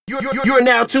You're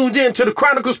now tuned in to the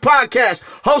Chronicles Podcast,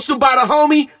 hosted by the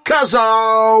homie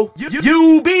Cuzzo.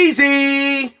 You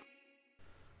Beezy.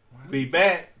 Be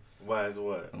back. Why is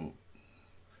what?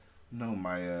 No,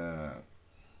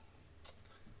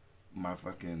 my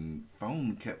fucking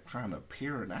phone kept trying to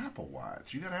pair an Apple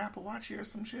Watch. You got an Apple Watch here or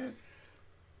some shit?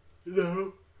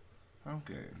 No.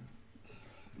 Okay.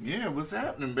 Yeah, what's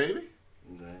happening, baby?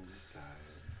 I'm just tired.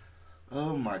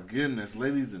 Oh my goodness,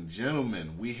 ladies and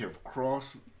gentlemen, we have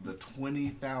crossed the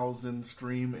 20,000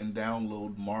 stream and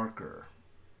download marker.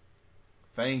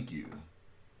 Thank you.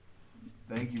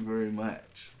 Thank you very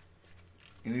much.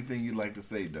 Anything you'd like to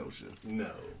say, Docious?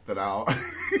 No. That I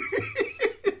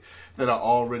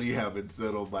already haven't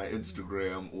said on my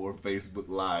Instagram or Facebook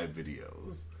Live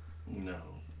videos. No.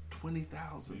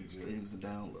 20,000 streams and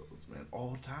downloads, man,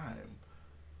 all time.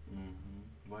 Mm-hmm.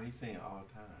 Why are you saying all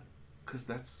time? Because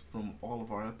that's from all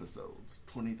of our episodes.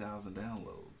 20,000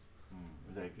 downloads.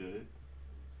 Is that good?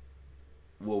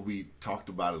 Well, we talked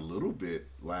about it a little bit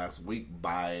last week.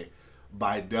 By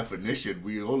definition,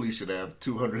 we only should have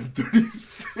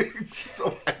 236.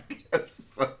 So I guess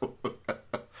so.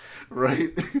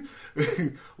 Right?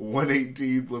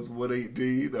 118 plus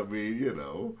 118. I mean, you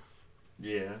know.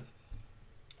 Yeah.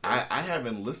 I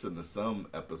haven't listened to some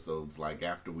episodes, like,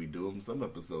 after we do them. Some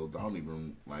episodes, I don't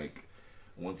even, like,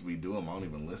 once we do them, I don't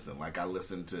even listen. Like, I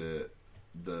listen to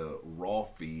the raw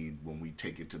feed when we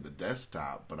take it to the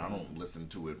desktop, but I don't listen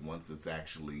to it once it's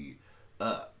actually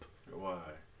up. Why?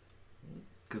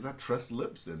 Because I trust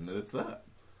Libsyn that it's up.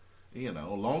 You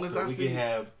know, as long as so I we see... can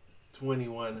have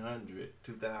 2,100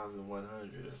 or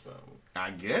something.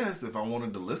 I guess if I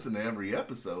wanted to listen to every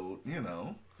episode, you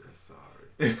know.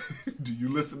 Sorry. Do you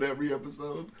listen to every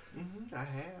episode? Mm-hmm, I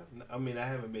have. I mean, I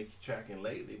haven't been tracking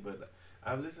lately, but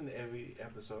I've listened to every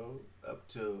episode up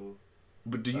to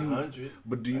 100.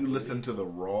 But do you listen to the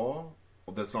raw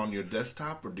that's on your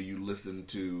desktop, or do you listen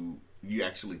to... You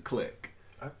actually click?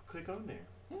 I click on there.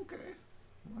 Okay.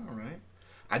 All right.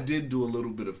 I did do a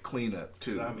little bit of cleanup,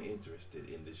 too. 'Cause I'm interested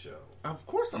in the show. Of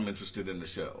course I'm interested in the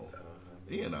show.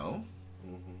 You know.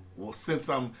 Mm-hmm. Well, since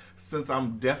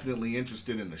I'm definitely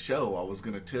interested in the show, I was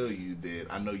going to tell you that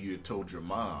I know you had told your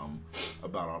mom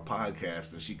about our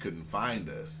podcast and she couldn't find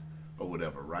us or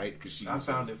whatever, right? Because I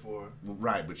found it for her.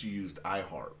 Right, but you used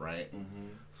iHeart, right? Mm-hmm.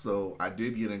 So I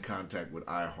did get in contact with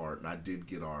iHeart and I did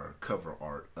get our cover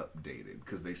art updated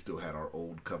because they still had our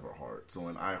old cover art. So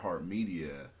in iHeart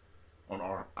Media, on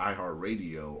our iHeart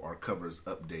Radio, our cover's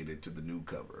updated to the new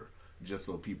cover, just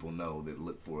so people know that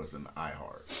look for us in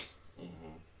iHeart.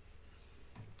 Mm-hmm.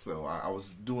 So I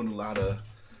was doing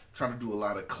trying to do a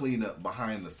lot of cleanup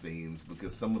behind the scenes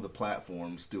because some of the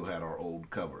platforms still had our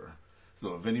old cover.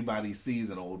 So if anybody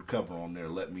sees an old cover on there,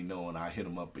 let me know and I hit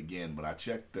them up again. But I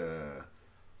checked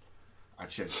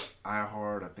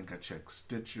iHeart. I think I checked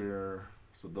Stitcher.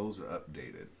 So those are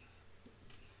updated.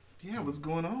 Yeah, what's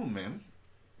going on, man?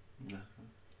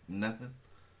 Nothing.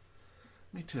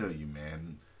 Let me tell you,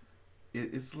 man.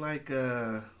 It's like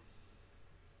how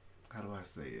do I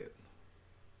say it?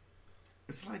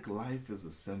 It's like life is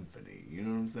a symphony. You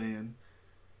know what I'm saying?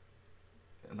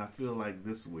 And I feel like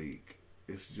this week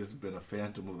it's just been a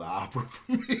Phantom of the Opera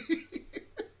for me.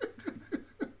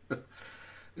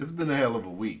 It's been a hell of a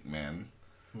week, man.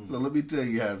 So let me tell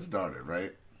you how it started,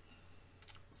 right?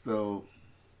 So,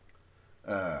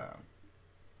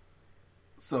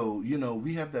 you know,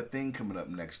 we have that thing coming up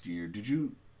next year. Did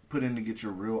you put in to get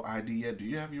your real ID yet? Do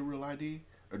you have your real ID?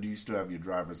 Or do you still have your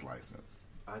driver's license?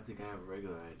 I think I have a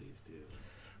regular ID still.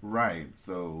 Right.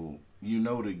 So, you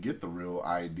know, to get the real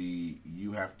ID,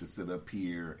 you have to sit up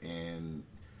here and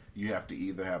you have to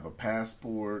either have a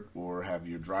passport or have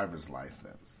your driver's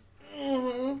license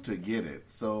to get it.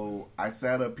 So, I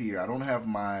sat up here. I don't have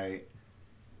my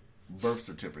birth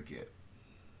certificate.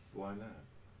 Why not?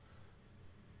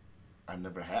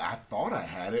 I thought I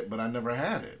had it, but I never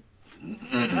had it.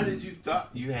 How did you thought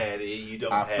you had it and you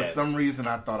don't have it? For some reason,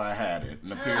 I thought I had it.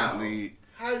 And apparently...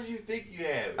 How did you think you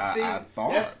had it? I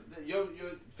thought... That's your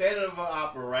Phantom of the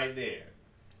Opera right there.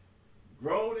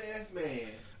 Grown-ass man.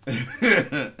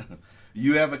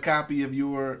 You have a copy of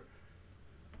your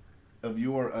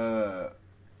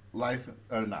license...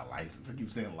 Or not license. I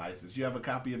keep saying license. You have a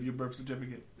copy of your birth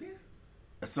certificate? Yeah.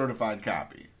 A certified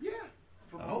copy? Yeah.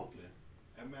 From Oakland.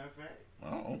 As a matter of fact.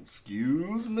 Oh,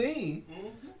 excuse me.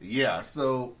 Mm-hmm. Yeah,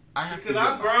 so... Because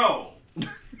I'm grown.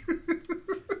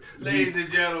 Ladies and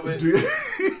gentlemen.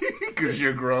 Because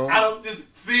you're grown? I don't just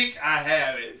think I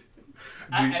have it.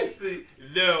 I actually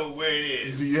know where it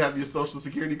is. Do you have your social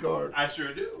security card? I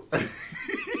sure do.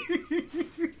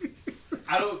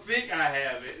 I don't think I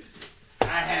have it. I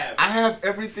have it. I have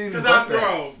everything because but I'm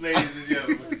grown, ladies and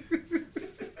gentlemen.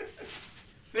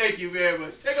 you very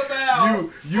much. Take a bow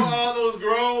for all those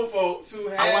grown folks who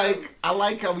have. I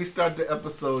like how we start the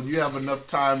episode. You have enough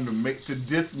time to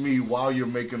diss me while you're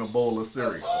making a bowl of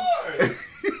cereal. Of course.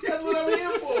 That's what I'm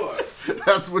here for.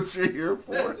 That's what you're here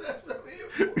for. That's what I'm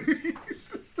here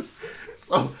for.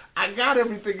 So I got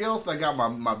everything else. I got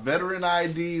my veteran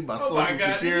ID, my social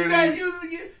security.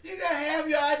 You got half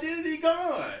your identity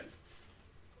gone.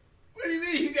 What do you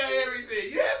mean you got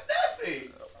everything? You have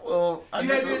nothing. Well, you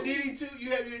have your DD2.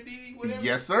 You have your DD whatever.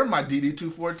 Yes, sir. My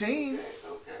DD214. Okay.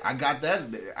 I got that.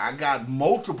 I got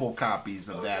multiple copies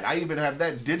of that. I even have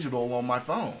that digital on my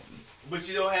phone. But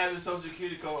you don't have your social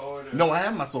security card order. No, I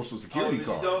have my social security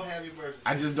card. You don't have your birth certificate.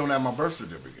 I just don't have my birth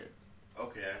certificate.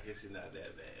 Okay, I guess you're not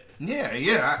that bad.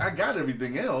 Yeah, I got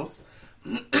everything else.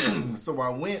 So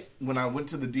when I went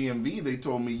to the DMV, they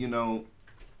told me,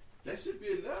 that should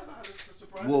be enough.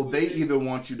 Well, they either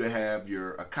want you to have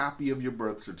a copy of your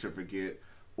birth certificate,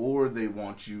 or they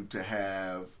want you to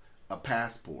have a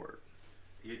passport.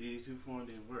 Your DD2 form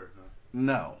didn't work, huh?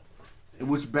 No.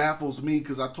 Which baffles me,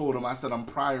 because I told them, I said, I'm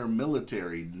prior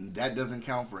military. That doesn't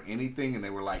count for anything. And they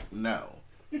were like, no.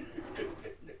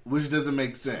 Which doesn't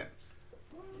make sense.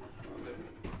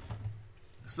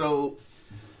 So,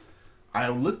 I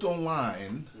looked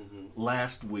online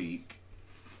last week.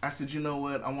 I said, you know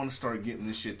what? I want to start getting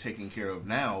this shit taken care of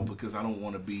now, because I don't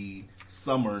want to be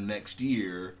summer next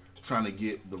year trying to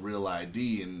get the real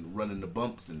ID and running the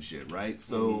bumps and shit, right?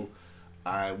 So,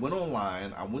 I went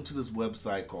online. I went to this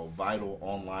website called Vital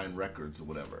Online Records or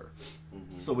whatever.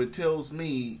 So, it tells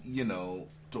me,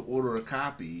 to order a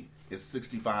copy, it's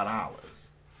 $65.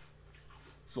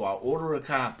 So, I order a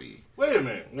copy. Wait a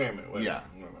minute. Wait.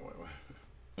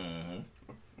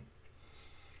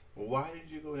 Well, why did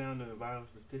you go down to the vital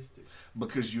statistics?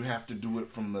 Because you have to do it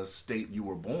from the state you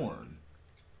were born.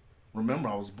 Remember,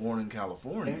 I was born in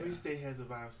California. Every state has a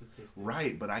vital statistic.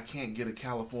 Right, but I can't get a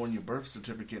California birth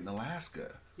certificate in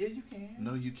Alaska. Yeah, you can.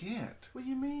 No, you can't. What do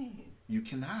you mean? You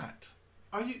cannot.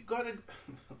 Are you gonna?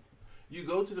 You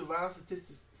go to the vital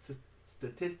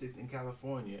statistics in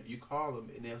California. You call them,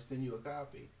 and they'll send you a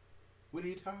copy. What are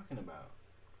you talking about?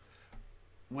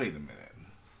 Wait a minute.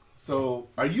 So,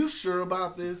 are you sure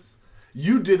about this?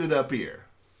 You did it up here.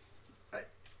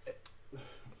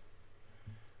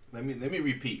 Let me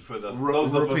repeat for those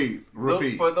repeat.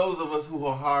 For those of us who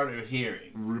are hard of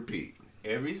hearing. Repeat.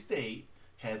 Every state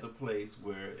has a place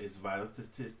where it's vital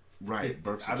statistics. Right,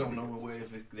 birth I don't know where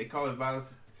they call it vital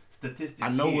statistics. I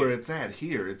know where it's at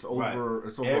here. It's over. Right.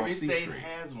 It's over Every off C state Street.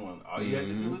 has one. All you have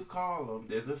to do is call them.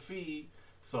 There's a fee.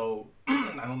 So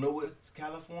I don't know what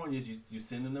California. You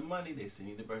send them the money. They send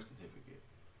you the birth certificate.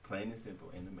 Plain and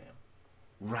simple in the mail.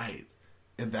 Right,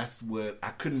 and that's what I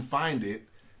couldn't find it.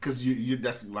 Because you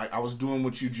that's like I was doing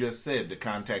what you just said to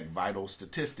contact Vital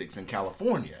Statistics in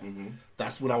California.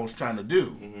 That's what I was trying to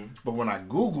do. But when I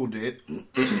Googled it,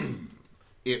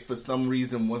 it for some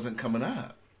reason wasn't coming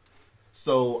up.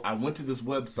 So I went to this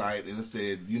website and it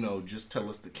said, just tell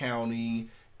us the county,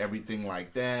 everything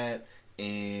like that.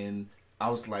 And I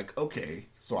was like, okay.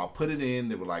 So I put it in.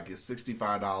 They were like, it's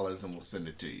 $65 and we'll send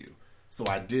it to you. So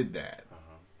I did that.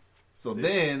 So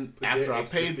then after I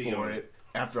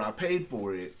paid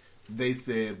for it, they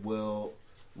said, well,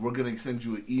 we're going to send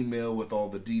you an email with all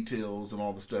the details and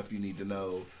all the stuff you need to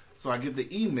know. So I get the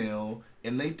email,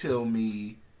 and they tell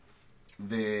me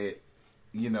that,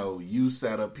 you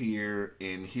sat up here,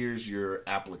 and here's your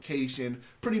application.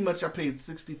 Pretty much I paid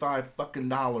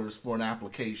 $65 for an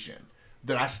application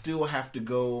that I still have to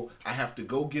go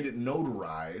get it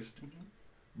notarized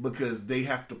because they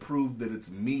have to prove that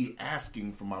it's me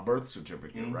asking for my birth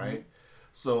certificate, right?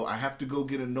 So I have to go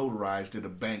get it notarized at a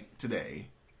bank today.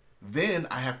 Then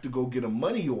I have to go get a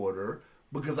money order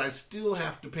because I still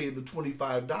have to pay the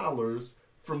 $25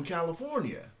 from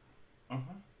California.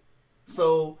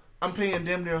 So I'm paying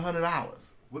damn near $100.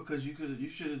 Because you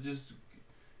should have just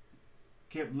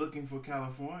kept looking for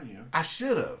California. I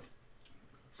should have.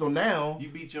 So now you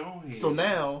beat your own head. So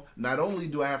now, not only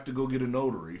do I have to go get a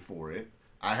notary for it,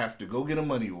 I have to go get a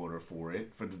money order for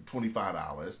it for the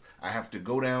 $25. I have to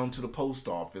go down to the post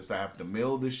office. I have to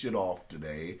mail this shit off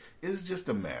today. It's just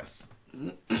a mess.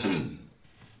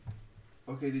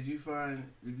 Okay,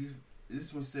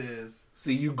 this one says...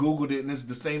 See, you Googled it and it's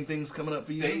the same thing's coming up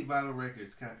for you? State Vital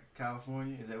Records,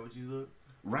 California. Is that what you looked?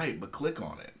 Right, but click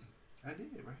on it. I did,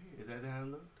 right here. Is that how I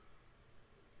looked?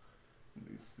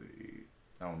 Let me see.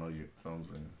 I don't know, your phone's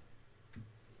ringing.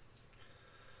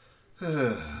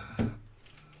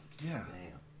 Yeah.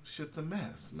 Damn. Shit's a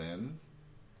mess, man.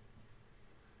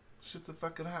 Shit's a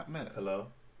fucking hot mess.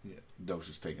 Hello? Yeah.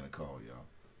 Dosha's taking a call, y'all.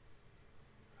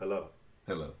 Hello?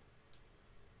 Hello.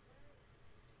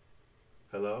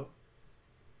 Hello?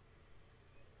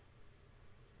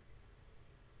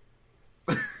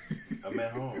 I'm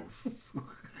at home.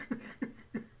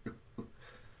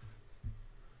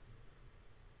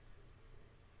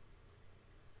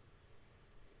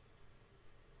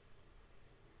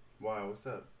 Why? What's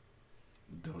up?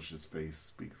 Docious face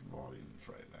speaks volumes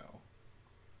right now.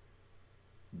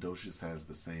 Docious has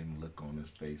the same look on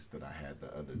his face that I had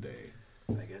the other day.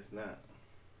 I guess not.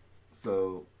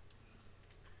 So,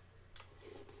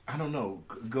 I don't know.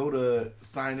 Go to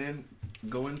sign in.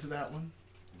 Go into that one.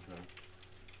 Okay.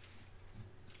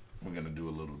 We're going to do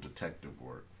a little detective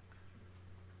work.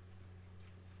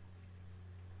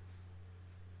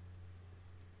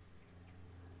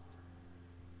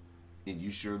 And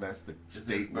you sure that's the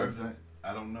state website?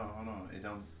 I don't know. Hold on. It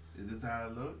don't. Is this how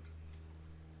it looked?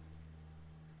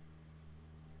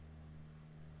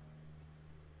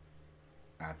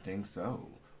 I think so.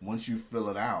 Once you fill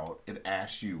it out, it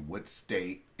asks you what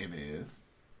state it is.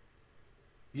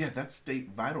 Yeah, that's state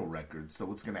vital records,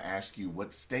 so it's going to ask you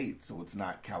what state, so it's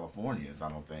not California's, I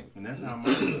don't think. And that's how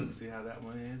mine looks. See how that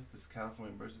one is? This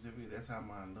California birth certificate? That's how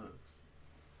mine looks.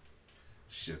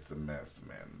 Shit's a mess,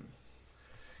 man.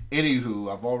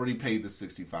 Anywho, I've already paid the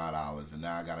 $65, and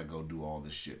now I got to go do all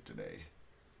this shit today.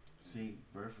 See,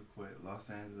 birth request, Los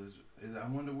Angeles. I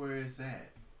wonder where it's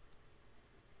at.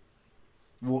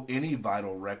 Well, any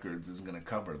vital records is going to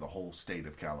cover the whole state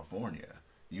of California.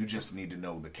 You just need to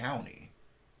know the county.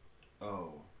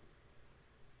 Oh.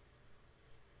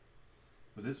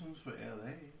 But this one's for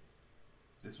LA.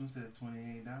 This one says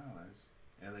 $28.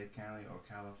 LA County or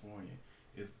California.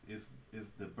 If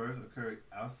the birth occurred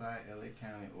outside LA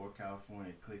County or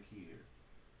California, click here.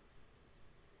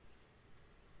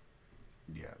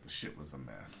 Yeah, the shit was a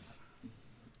mess.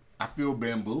 I feel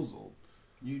bamboozled.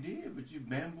 You did, but you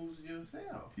bamboozled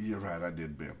yourself. You're right, I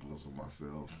did bamboozle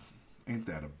myself. Ain't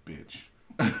that a bitch?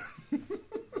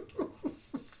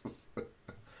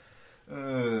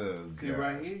 Oh, See, gosh.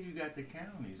 right here you got the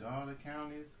counties. All the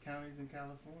counties in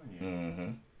California.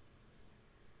 Mm-hmm.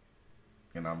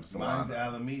 And I'm Mine's Solano.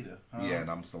 Alameda. Huh? Yeah, and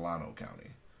I'm Solano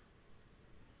County.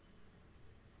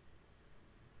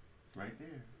 Right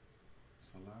there.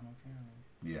 Solano County.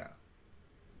 Yeah.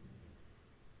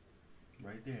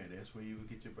 Right there. That's where you would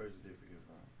get your birth certificate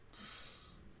from.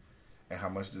 And how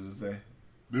much does it say?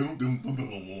 Does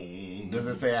Does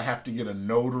it say I have to get a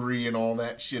notary and all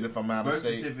that shit if I'm out of birth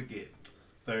state? certificate,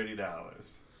 $30.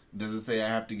 Does it say I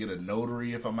have to get a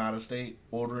notary if I'm out of state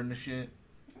ordering the shit?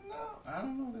 No, I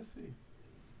don't know. Let's see.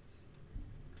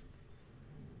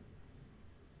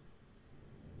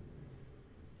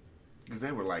 Because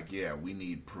they were like, yeah, we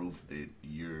need proof that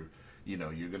you're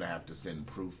going to have to send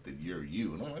proof that you're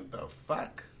you. And I'm like, the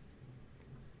fuck?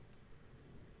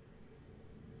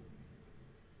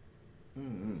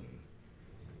 Mm-hmm.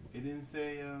 It didn't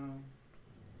say,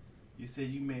 you said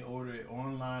you may order it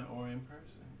online or in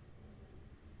person.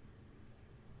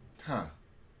 Huh.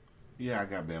 Yeah, I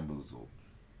got bamboozled.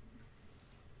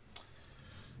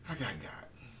 I got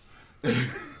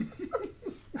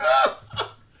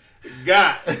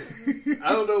Got.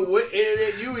 I don't know what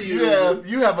internet you were using. Yeah,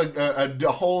 you have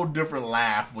a whole different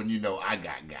laugh when you know I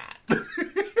got.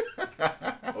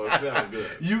 Oh, it sounds good.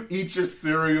 You eat your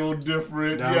cereal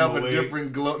different. Now you have I'm a awake.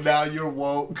 different glow. Now you're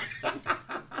woke.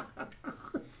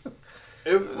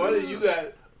 It's funny, you got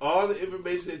all the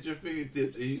information at your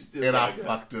fingertips and you still And I got.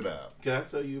 fucked it up. Can I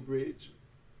sell you a bridge?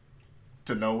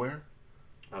 To nowhere?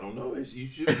 I don't know. You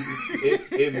should.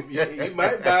 You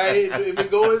might buy it if it's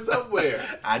going somewhere.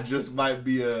 I just might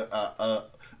be a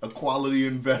quality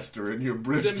investor in your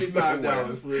bridge Send me to nowhere.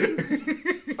 $5, please.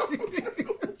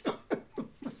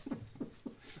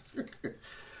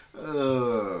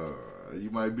 You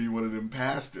might be one of them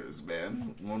pastors,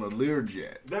 man. On a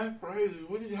Learjet. That's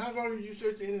crazy. How long did you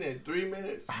search the internet? 3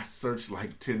 minutes? I searched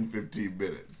like 10, 15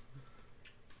 minutes.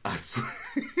 I swear.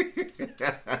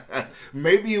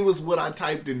 Maybe it was what I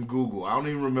typed in Google. I don't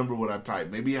even remember what I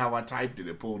typed. Maybe how I typed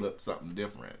it pulled up something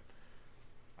different.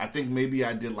 I think maybe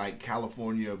I did like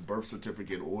California birth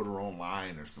certificate order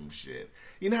online or some shit.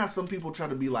 You know how some people try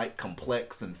to be like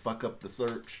complex and fuck up the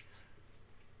search?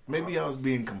 Maybe I was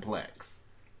being complex.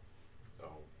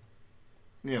 Oh.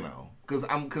 You know, because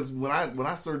when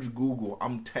I search Google,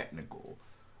 I'm technical.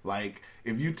 Like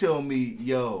if you tell me,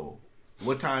 yo,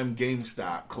 what time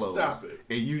GameStop closed, Stop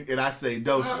it. and I say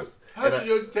doses, How did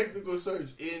your technical search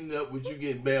end up with you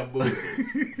getting bamboozled?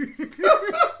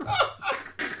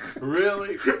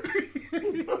 Really?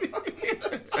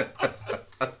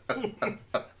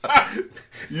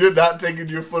 You're not taking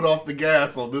your foot off the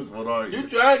gas on this one, are you? You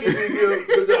try to get me good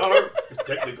with the art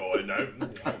technical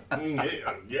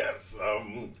and yes.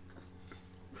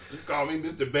 Just call me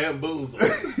Mr. Bamboozle.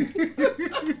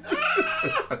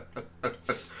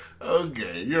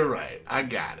 Okay, you're right. I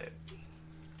got it.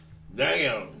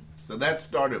 Damn. So that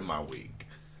started my week.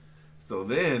 So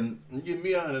then... You give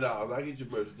me $100. I'll get your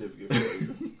birth certificate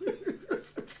for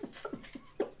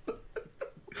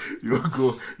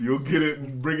you. You'll get it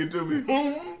and bring it to me?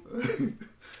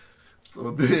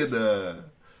 So then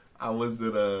I was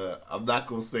at I'm not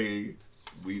going to say...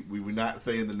 We were not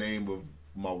saying the name of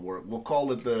my work. We'll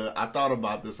call it I thought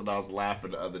about this and I was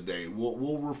laughing the other day.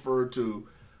 We'll refer to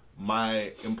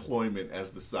my employment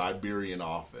as the Siberian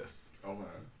office.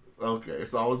 Okay,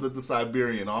 so I was at the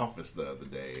Siberian office the other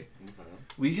day.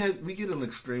 We get an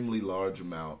extremely large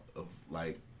amount of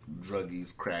like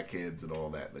druggies, crackheads, and all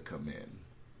that come in.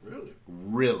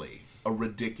 Really, a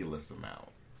ridiculous amount.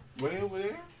 Way over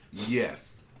there?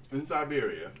 Yes. In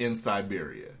Siberia. Okay.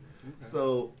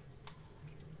 So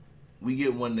we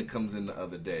get one that comes in the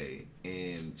other day,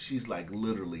 and she's like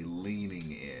literally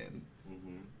leaning in.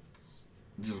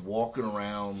 Just walking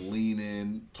around,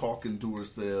 leaning, talking to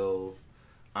herself.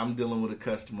 I'm dealing with a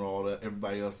customer,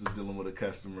 everybody else is dealing with a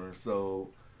customer.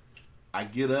 So I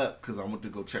get up because I went to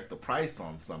go check the price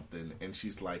on something, and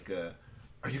she's like, "Are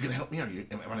you gonna help me? Are you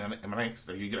gonna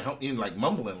help me?" And like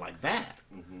mumbling like that.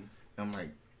 And I'm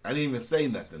like, I didn't even say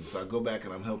nothing. So I go back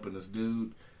and I'm helping this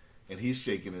dude, and he's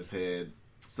shaking his head.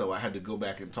 So I had to go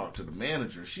back and talk to the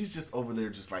manager. She's just over there,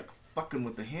 just like fucking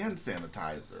with the hand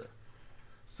sanitizer.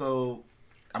 So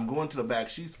I'm going to the back.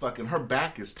 She's fucking. Her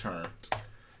back is turned.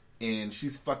 And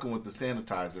she's fucking with the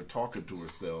sanitizer, talking to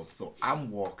herself. So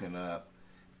I'm walking up,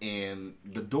 and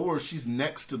the door, she's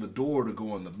next to the door to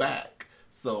go in the back.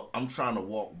 So I'm trying to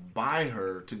walk by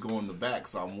her to go in the back.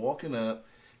 So I'm walking up,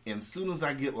 and as soon as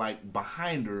I get, like,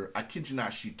 behind her, I kid you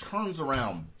not, she turns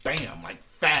around, bam, like,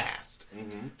 fast.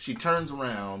 She turns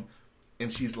around,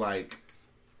 and she's like...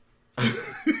 I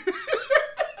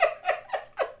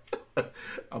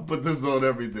put this on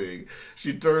everything.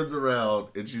 She turns around,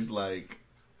 and she's like...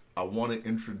 I want to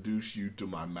introduce you to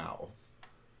my mouth.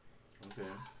 Okay.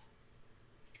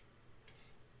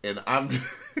 And I'm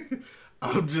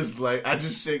just like, I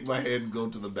just shake my head and go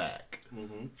to the back.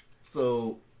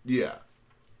 So, yeah.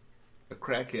 A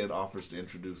crackhead offers to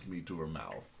introduce me to her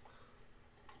mouth.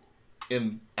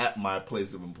 At my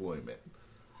place of employment.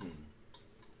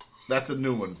 That's a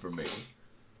new one for me.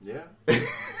 Yeah.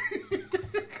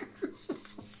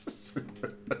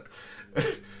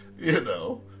 You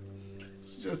know.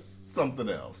 Just something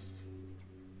else.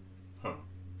 Huh.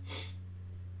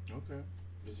 Okay.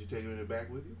 Did she take you in the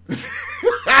back with you?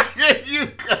 Here you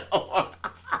go.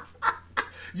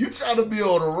 You trying to be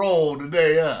on a roll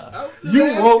today, huh?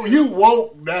 You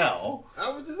woke now. I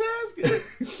was just asking.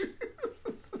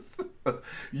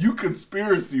 You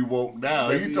conspiracy woke now.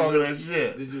 Maybe you talking that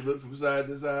shit. Did you look from side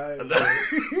to side?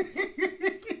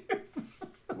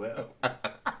 Well,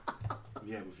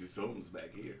 we have a few films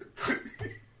back here.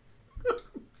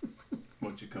 Why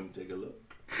don't you come take a look?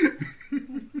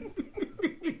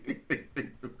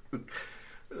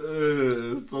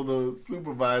 So the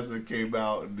supervisor came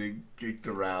out and they kicked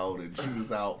her out, and she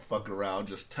was out fucking around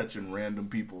just touching random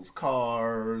people's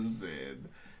cars, and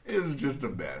it was just a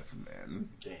mess, man.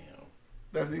 Damn.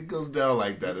 It goes down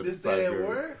like that. This day at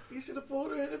work? You should have pulled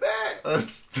her in the back.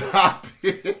 Stop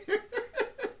it.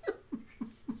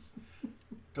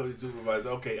 Told your supervisor,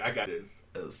 okay, I got this.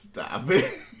 Stop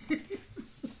it.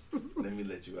 Let me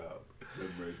let you out.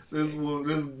 This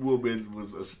woman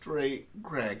was a straight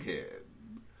crackhead.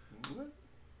 What?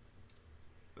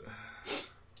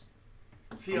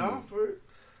 She offered.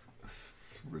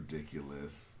 It's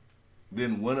ridiculous.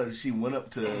 Then she went up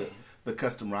to the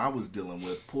customer I was dealing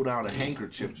with, pulled out a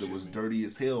handkerchief that was dirty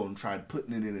as hell and tried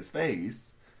putting it in his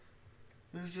face.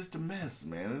 It was just a mess,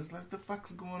 man. It's like, the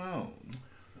fuck's going on?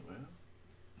 Well,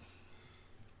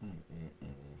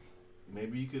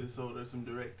 maybe you could have sold her some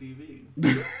DirecTV.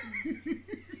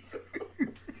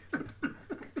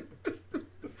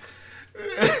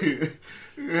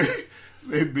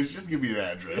 Say, bitch, just give me your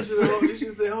address. You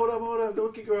should say, hold up,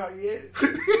 don't kick her out yet.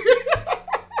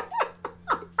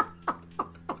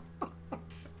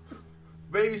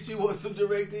 Maybe she wants some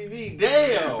DirecTV.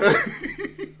 Damn.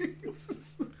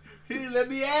 He didn't let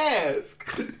me ask.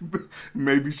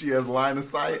 Maybe she has line of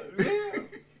sight. Yeah.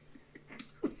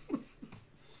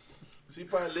 She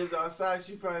probably lives outside.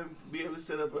 She probably be able to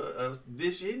set up a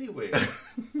dish anywhere.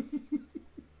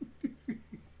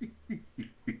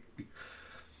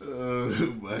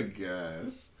 Oh my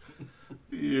gosh.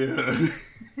 Yeah.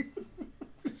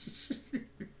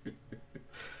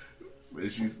 So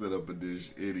she set up a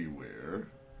dish anywhere.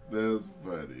 That's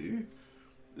funny.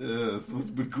 So what's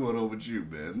been going on with you,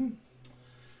 man?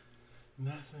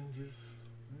 Nothing, just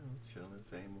chilling,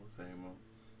 same old.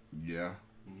 Yeah.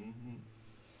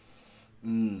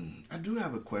 I do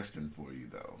have a question for you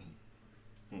though.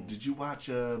 Did you watch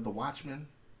The Watchmen?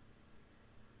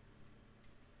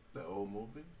 The old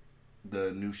movie?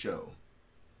 The new show.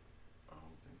 I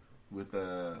don't think so. With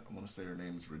I want to say her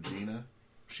name is Regina.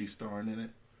 She's starring in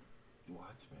it.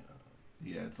 Watchmen.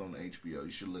 Yeah, it's on HBO.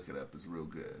 You should look it up. It's real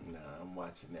good. Nah, I'm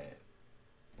watching that.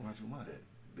 Watching what?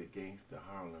 The Gangsta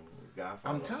Harlem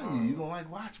Godfather. I'm telling you, you're gonna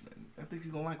like Watchmen. I think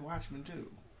you're gonna like Watchmen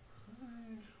too.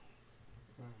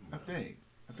 I think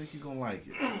you're gonna like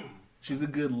it. She's a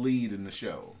good lead in the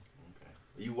show. Okay.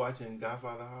 Are you watching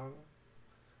Godfather Harlem?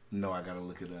 No, I gotta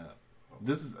look it up.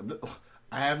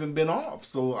 I haven't been off,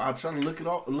 so I'm trying to look it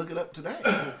up today.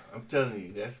 I'm telling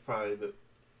you, that's probably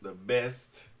the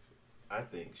best, I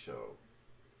think, show.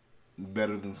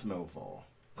 Better than Snowfall,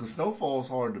 because Snowfall's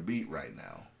hard to beat right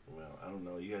now. Well, I don't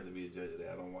know. You have to be a judge of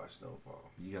that. I don't watch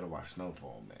Snowfall. You gotta watch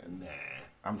Snowfall, man. Nah.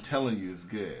 I'm telling you, it's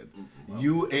good.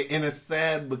 And it's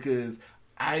sad because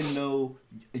I know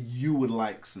you would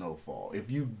like Snowfall if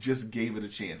you just gave it a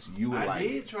chance. You would like. I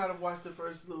did try to watch the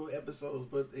first little episodes,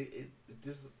 but it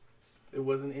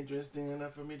wasn't interesting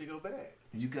enough for me to go back.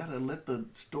 You gotta let the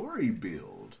story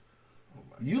build. Oh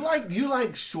my You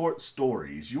like short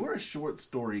stories. You're a short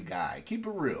story guy. Keep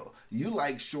it real. You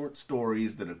like short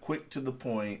stories that are quick to the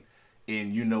point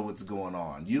and you know what's going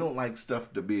on. You don't like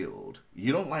stuff to build.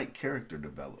 You don't like character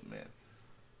development.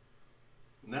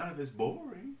 Not if it's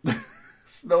boring.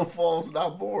 Snowfall's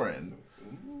not boring.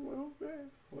 Okay.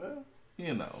 Well,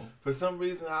 You know. for some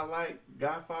reason I like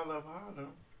Godfather of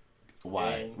Harlem.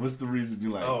 Why? And- What's the reason you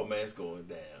like Oh man, it's going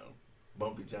down.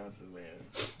 Bumpy Johnson, man.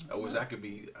 I wish I could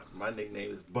be. My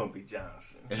nickname is Bumpy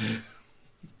Johnson.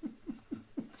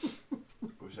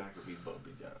 Wish I could be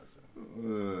Bumpy Johnson.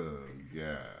 Oh,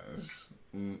 gosh.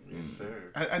 Yes,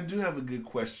 sir. I do have a good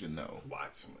question, though.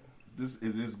 Watchmen.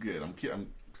 It is good. I'm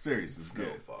serious. It's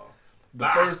good. Snowfall. The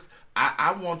first,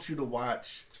 I want you to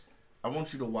watch. I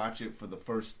want you to watch it for the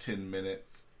first 10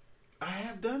 minutes. I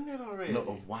have done that already. No,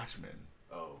 of Watchmen,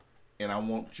 Oh. and I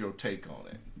want your take on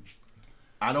it.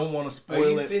 I don't want to Are spoil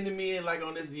you it. sending me in like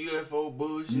on this UFO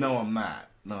bullshit? No, I'm not.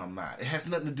 It has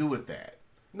nothing to do with that.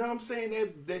 No, I'm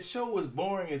saying that show was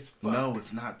boring as fuck. No,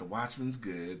 it's not. The Watchmen's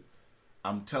good.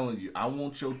 I'm telling you, I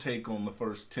want your take on the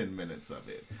first 10 minutes of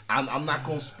it. I'm not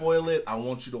going to spoil it. I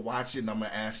want you to watch it, and I'm going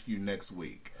to ask you next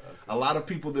week. Okay. A lot of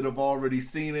people that have already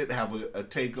seen it have a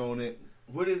take on it.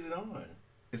 What is it on?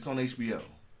 It's on HBO.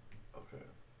 Okay.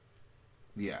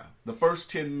 Yeah. The first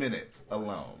 10 minutes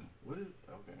alone. What is...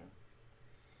 Okay.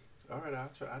 All right, I'll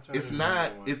try. It's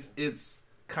not... It's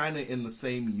kind of in the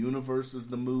same universe as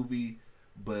the movie,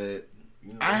 but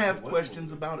I have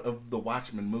questions about the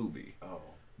Watchmen movie. Oh.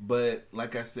 But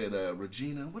like I said,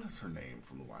 Regina, what is her name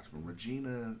from the Watchmen?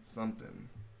 Regina something.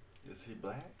 Is she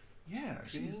black? Yeah,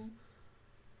 King? she's.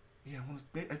 Yeah,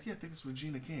 I think it's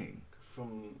Regina King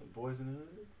From Boys in the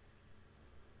Hood.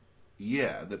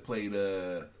 Yeah, that played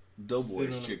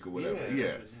Doughboy's chick or whatever.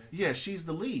 Yeah, she's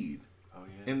the lead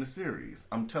in the series.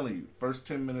 I'm telling you, first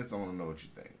 10 minutes, I want to know what you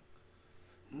think.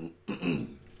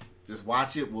 Just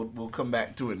watch it. We'll come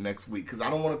back to it next week because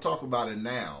I don't want to talk about it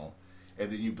now. And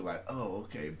then you'd be like, oh,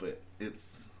 okay, but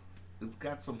it's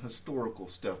got some historical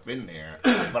stuff in there.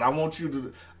 But I want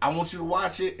you to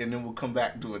watch it, and then we'll come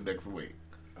back to it next week.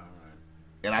 All right.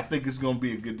 And I think it's going to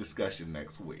be a good discussion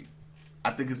next week.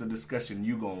 I think it's a discussion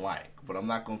you're going to like, but I'm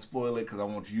not going to spoil it because I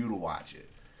want you to watch it.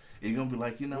 And you're going to be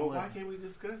like, what? Why can't we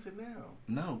discuss it now?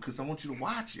 No, because I want you to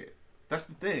watch it. That's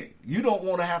the thing. You don't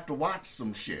want to have to watch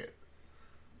some shit.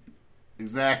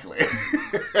 Exactly.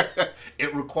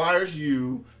 It requires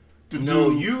you to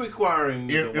do. You requiring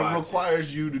me to watch it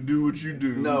requires you to do what you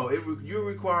do. No, you're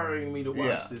requiring me to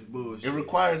watch this bullshit. It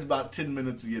requires about 10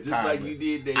 minutes of your Just time. like you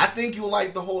did that. I think you'll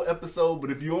like the whole episode, but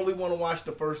if you only want to watch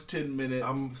the first 10 minutes...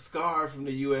 I'm scarred from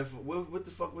the UFO. What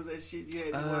the fuck was that shit you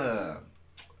had to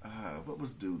watch? What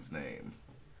was dude's name?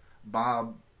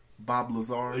 Bob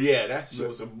Lazar? Yeah, that shit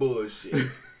was some bullshit.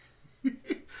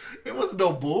 It was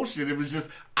no bullshit. It was just,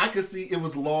 I could see it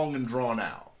was long and drawn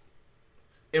out.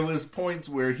 It was points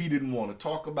where he didn't want to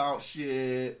talk about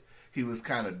shit. He was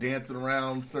kind of dancing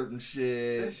around certain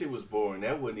shit. That shit was boring.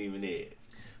 That wasn't even it.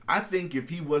 I think if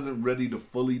he wasn't ready to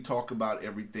fully talk about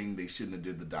everything, they shouldn't have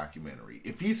did the documentary.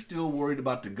 If he's still worried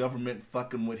about the government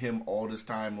fucking with him all this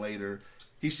time later,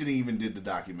 he shouldn't even did the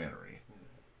documentary.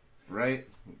 Right?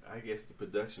 I guess the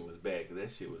production was bad because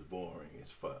that shit was boring as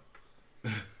fuck.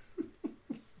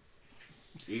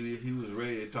 Even if he was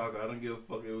ready to talk, I don't give a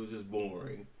fuck. It was just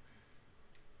boring.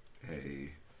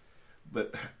 Hey,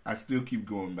 but I still keep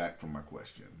going back from my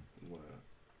question. Wow.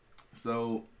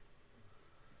 So,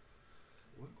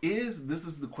 This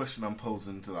is the question I'm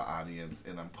posing to the audience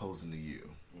and I'm posing to you.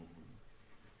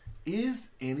 Is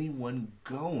anyone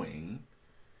hyping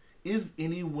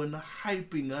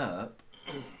up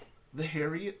the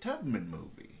Harriet Tubman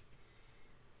movie?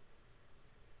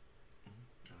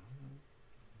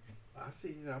 I see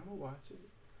it. I'm gonna watch it.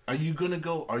 Are you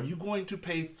going to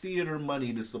pay theater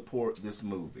money to support this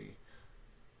movie?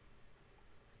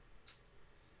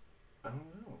 I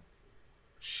don't know.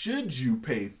 Should you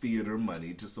pay theater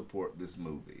money to support this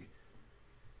movie?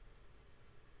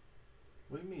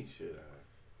 What do you mean, should I?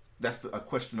 That's a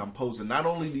question I'm posing, not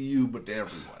only to you, but to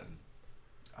everyone.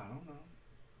 I don't know.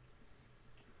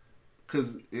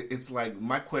 Because it's like,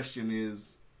 my question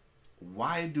is,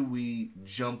 why do we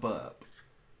jump up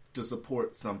to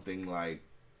support something like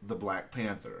the Black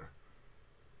Panther,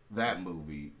 that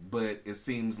movie, but it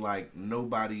seems like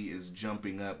nobody is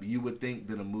jumping up? You would think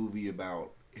that a movie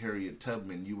about Harriet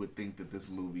Tubman, you would think that this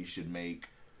movie should make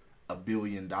 $1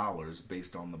 billion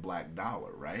based on the black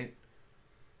dollar, right?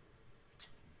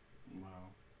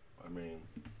 Well, I mean,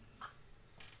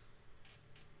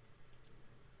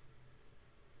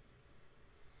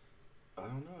 I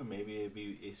don't know. Maybe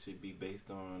it should be based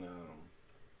on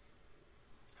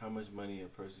how much money a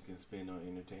person can spend on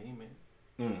entertainment.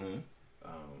 Mm-hmm.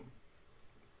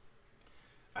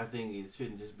 I think it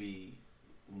shouldn't just be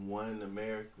one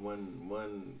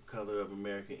color of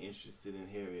America interested in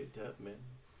Harriet Tubman.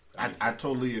 I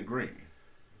totally agree.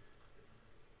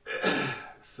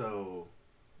 So,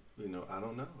 I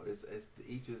don't know. It's to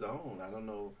each his own. I don't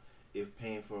know if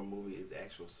paying for a movie is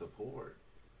actual support.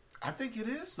 I think it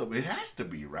is. So it has to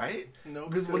be, right? No,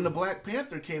 because when the Black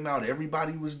Panther came out,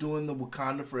 everybody was doing the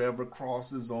Wakanda Forever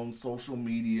crosses on social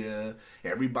media.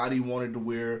 Everybody wanted to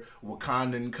wear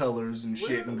Wakandan colors and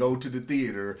shit and go to the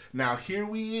theater. Now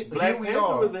Black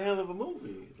Panther was a hell of a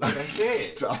movie. Like I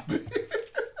said, stop it.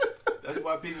 That's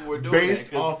why people were doing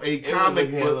based that, off a comic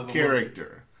book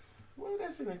character. Well,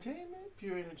 that's entertainment,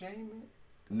 pure entertainment.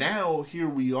 Now here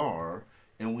we are.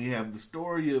 And we have the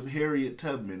story of Harriet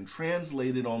Tubman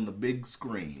translated on the big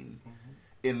screen.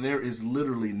 Mm-hmm. And there is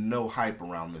literally no hype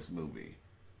around this movie.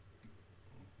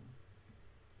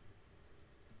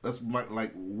 That's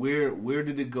where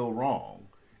did it go wrong?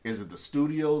 Is it the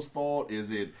studio's fault?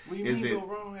 Is it? What do you mean go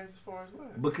wrong as far as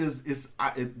what? Because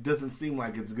it doesn't seem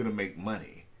like it's going to make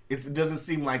money. It doesn't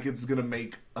seem like it's going to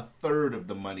make a third of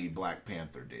the money Black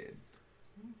Panther did.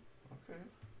 Okay.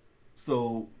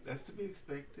 So that's to be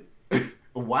expected.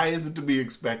 Why is it to be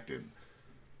expected?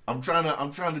 I'm trying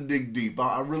to dig deep.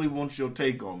 I really want your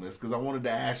take on this because I wanted to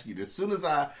ask you this. As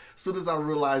soon as I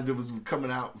realized it was coming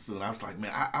out soon, I was like,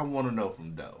 man, I want to know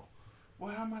from Doe.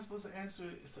 Well, how am I supposed to answer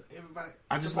everybody?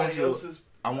 I just want your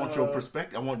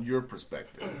perspective. I want your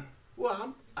perspective.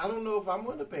 Well, I don't know if I'm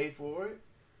going to pay for it.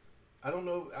 I don't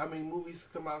know. I mean, movies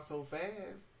come out so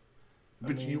fast.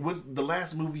 But the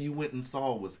last movie you went and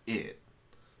saw was It.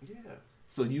 Yeah.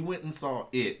 So you went and saw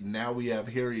It. Now we have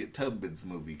Harriet Tubman's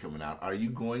movie coming out. Are you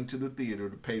going to the theater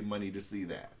to pay money to see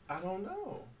that? I don't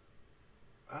know.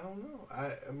 I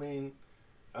mean,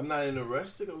 I'm not in a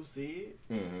rush to go see it.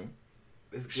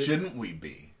 Mm-hmm. Shouldn't we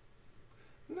be?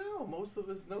 No, most of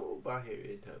us know about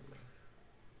Harriet Tubman.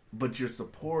 But you're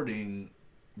supporting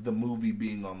the movie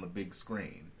being on the big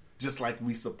screen. Just like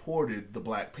we supported the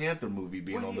Black Panther movie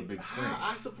being on the big screen.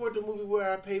 I support the movie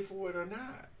whether I pay for it or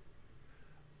not.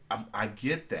 I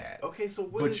get that. Okay, so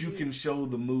but you can show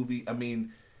the movie. I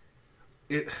mean,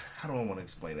 how do I want to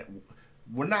explain it?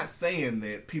 We're not saying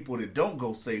that people that don't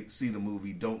go see the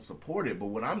movie don't support it. But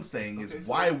what I'm saying is,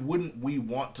 why wouldn't we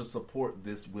want to support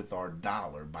this with our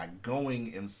dollar by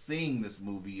going and seeing this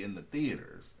movie in the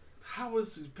theaters? How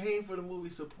is paying for the movie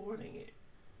supporting it?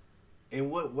 In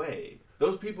what way?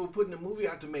 Those people putting the movie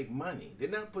out to make money. They're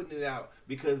not putting it out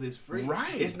because it's free.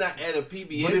 Right. It's not at a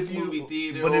PBS movie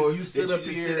theater. But if you sit up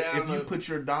here, if you put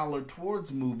your dollar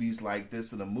towards movies like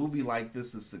this, and a movie like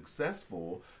this is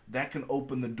successful, that can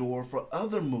open the door for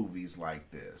other movies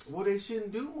like this. Well, they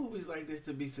shouldn't do movies like this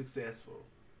to be successful.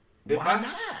 Why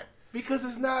not? Because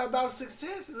it's not about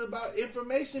success. It's about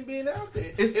information being out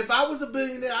there. If I was a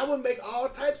billionaire, I would make all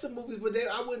types of movies, but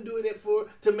I wouldn't do it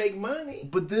to make money.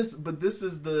 But this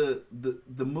is the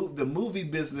movie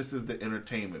business is the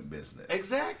entertainment business.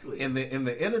 Exactly. In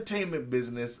the entertainment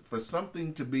business, for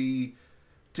something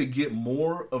to get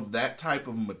more of that type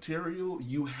of material,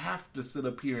 you have to sit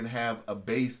up here and have a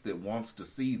base that wants to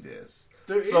see this.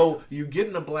 You're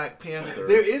getting a Black Panther.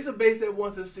 There is a base that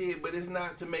wants to see it, but it's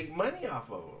not to make money off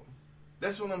of them.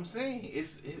 That's what I'm saying.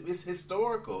 It's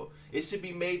historical. It should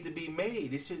be made to be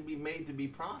made. It shouldn't be made to be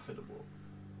profitable.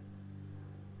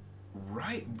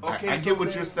 Right. Okay, I so get what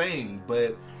then- you're saying,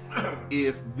 but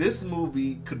if this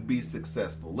movie could be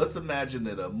successful, let's imagine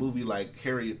that a movie like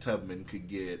Harriet Tubman could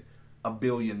get $1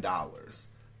 billion.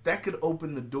 That could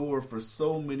open the door for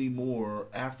so many more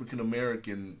African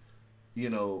American,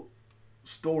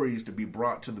 stories to be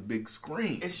brought to the big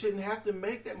screen. It shouldn't have to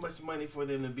make that much money for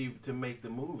them to make the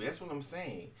movie. That's what I'm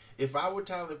saying. If I were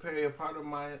Tyler Perry, a part of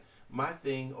my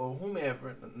thing, or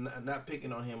whomever, not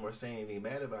picking on him or saying anything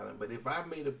bad about him, but if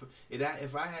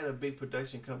I had a big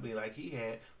production company like he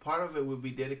had, part of it would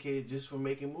be dedicated just for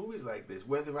making movies like this,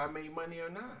 whether I made money or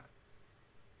not.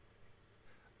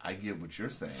 I get what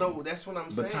you're saying. So that's what I'm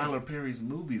saying. But Tyler Perry's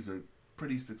movies are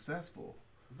pretty successful.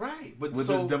 Right, but With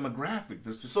his demographic,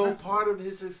 they're successful. So part of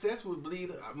his success would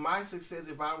bleed. My success,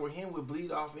 if I were him, would bleed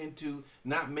off into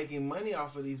not making money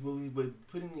off of these movies, but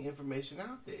putting the information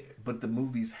out there. But the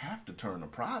movies have to turn a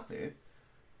profit.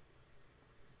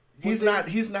 Then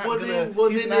that's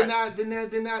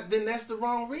the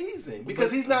wrong reason,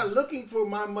 because he's not looking for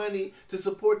my money to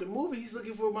support the movie. He's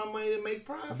looking for my money to make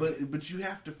profit. But you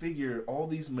have to figure all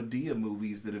these Medea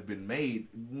movies that have been made.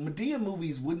 Medea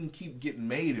movies wouldn't keep getting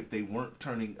made if they weren't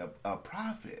turning a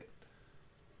profit.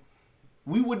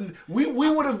 We wouldn't. We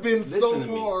would have been so Listen to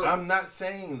me. far. I'm not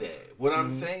saying that. What I'm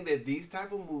saying that these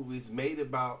type of movies made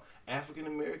about African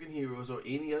American heroes or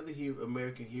any other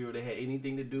American hero that had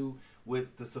anything to do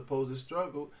with the supposed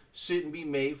struggle shouldn't be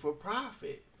made for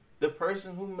profit. The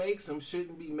person who makes them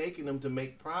shouldn't be making them to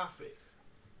make profit.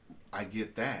 I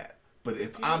get that, but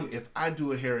if I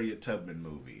do a Harriet Tubman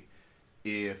movie,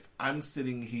 if I'm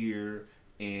sitting here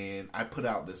and I put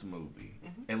out this movie,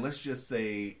 and let's just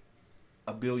say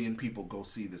 1 billion people go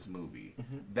see this movie,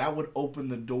 that would open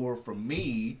the door for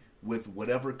me with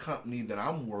whatever company that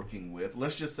I'm working with.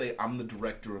 Let's just say I'm the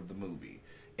director of the movie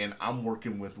and I'm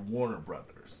working with Warner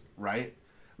Brothers, right?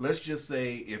 Let's just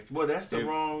say that's the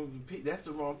wrong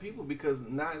people, because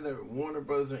neither Warner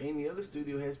Brothers or any other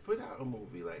studio has put out a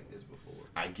movie like this before.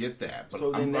 I get that, but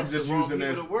So then I'm just the wrong using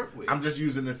people this. to work with. I'm just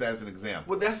using this as an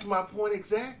example. Well, that's my point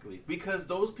exactly, because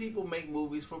those people make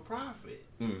movies for profit.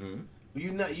 Mm-hmm.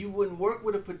 You wouldn't work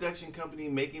with a production company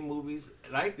making movies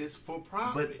like this for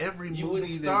profit. But every you movie would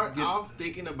start that's off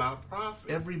thinking about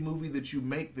profit. Every movie that you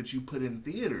make that you put in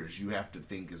theaters, you have to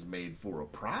think is made for a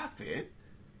profit.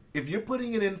 If you're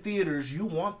putting it in theaters, you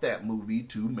want that movie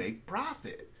to make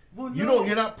profit. Well,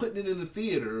 You're not putting it in the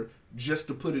theater just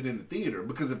to put it in the theater,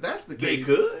 because if that's the case,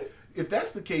 they could. If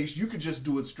that's the case, you could just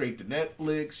do it straight to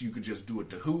Netflix. You could just do it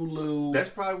to Hulu. That's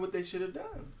probably what they should have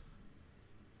done.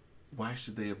 Why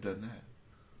should they have done that?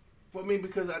 Well, I mean,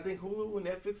 because I think Hulu and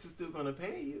Netflix is still going to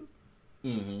pay you.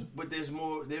 Mm-hmm. But there's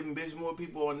more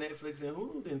people on Netflix and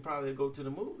Hulu than probably go to the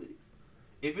movies.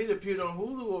 If it appeared on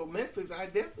Hulu or Netflix,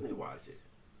 I'd definitely watch it.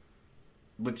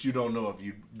 But you don't know if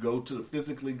you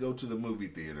physically go to the movie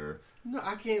theater. No,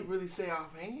 I can't really say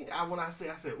offhand. I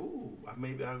said, ooh,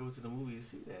 maybe I'll go to the movie to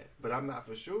see that. But I'm not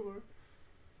for sure.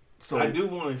 So I do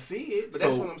want to see it, but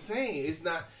that's what I'm saying. It's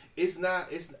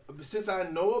since I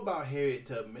know about Harriet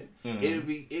Tubman,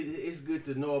 it's good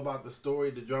to know about the story,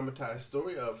 the dramatized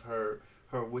story of her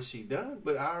what she done,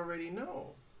 but I already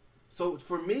know. So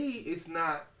for me, it's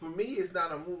not a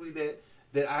movie that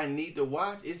I need to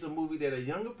watch. It's a movie that a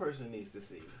younger person needs to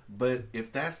see. But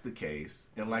if that's the case,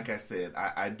 and like I said,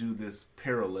 I do this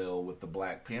parallel with the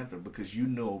Black Panther, because you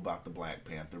know about the Black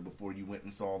Panther before you went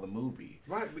and saw the movie.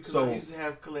 Right, because I used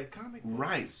to collect comic books.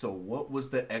 Right, so what was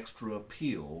the extra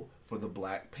appeal for the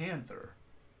Black Panther?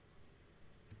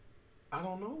 I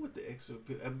don't know what the extra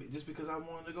appeal, just because I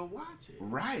wanted to go watch it.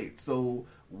 Right, so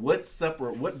what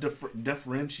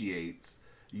differentiates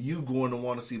you going to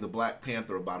want to see the Black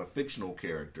Panther about a fictional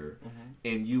character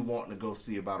and you wanting to go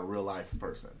see about a real life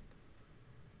person?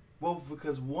 Well,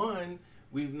 because one,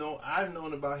 I've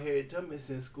known about Harriet Tubman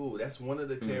since school. That's one of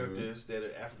the characters that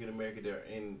are African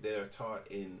American that are taught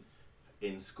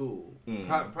in school.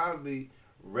 Probably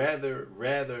rather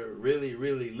really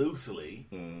really loosely.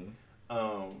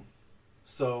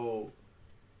 So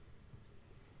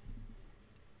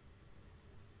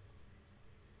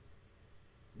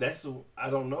I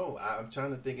don't know. I'm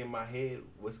trying to think in my head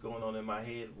what's going on in my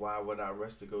head. Why would I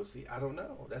rush to go see? I don't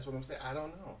know. That's what I'm saying. I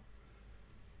don't know.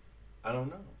 I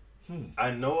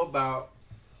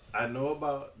know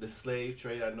about the slave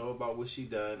trade. I know about what she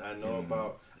done. I know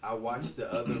about. I watched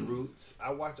the other Roots.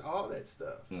 I watch all that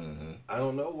stuff. I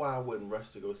don't know why I wouldn't rush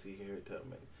to go see Harriet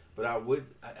Tubman, but I would.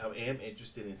 I am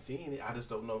interested in seeing it. I just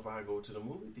don't know if I go to the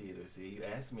movie theater. See, you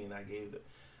asked me and I gave the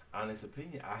honest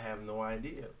opinion. I have no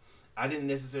idea. I didn't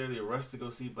necessarily rush to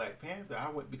go see Black Panther. I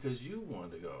went because you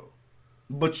wanted to go.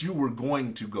 But you were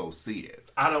going to go see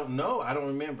it. I don't know. I don't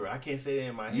remember. I can't say that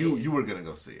in my head. You were going to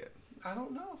go see it. I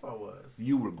don't know if I was.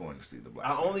 You were going to see the Black I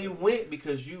Panther. only went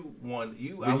because you wanted.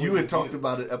 You had talked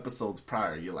about it episodes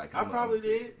prior. You're like, I probably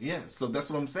did. Yeah, so that's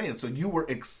what I'm saying. So you were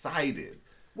excited.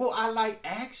 Well, I like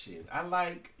action. I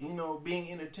like,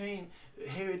 being entertained.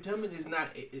 Harriet Tubman is not.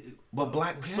 But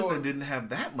Black Panther didn't have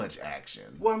that much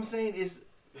action. What I'm saying is,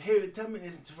 Harriet Tubman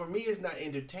is, for me, it's not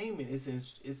entertainment.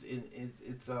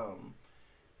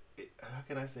 How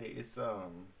can I say? It's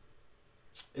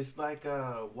like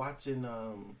watching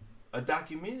a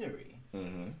documentary.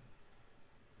 Mm-hmm.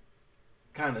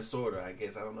 Kind of, sort of, I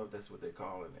guess. I don't know if that's what they're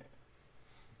calling it.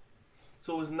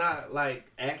 So it's not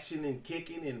like action and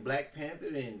kicking and Black Panther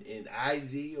and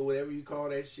IG or whatever you call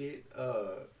that shit.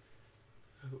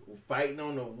 Fighting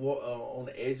on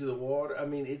the edge of the water. I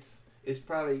mean, it's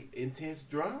probably intense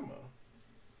drama.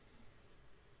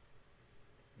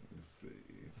 Let's see.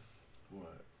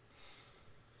 What?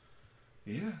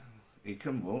 Yeah, it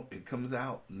comes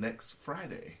out next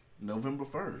Friday, November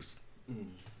 1st. Mm.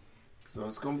 So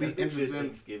it's gonna be That's a good interesting.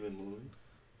 Thanksgiving movie.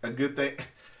 A good thing.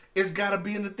 It's got to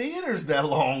be in the theaters that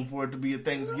long for it to be a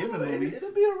Thanksgiving movie.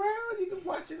 It'll be around. You can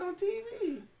watch it on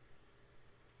TV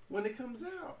when it comes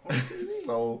out on TV.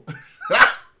 So,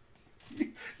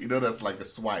 that's like a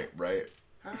swipe, right?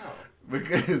 How?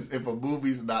 Because if a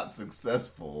movie's not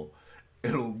successful,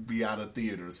 it'll be out of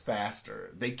theaters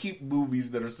faster. They keep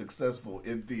movies that are successful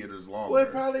in theaters longer. Well,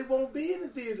 it probably won't be in the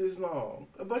theaters long.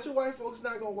 A bunch of white folks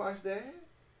not gonna watch that.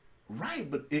 Right,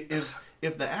 but if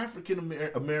the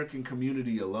African American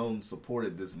community alone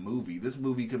supported this movie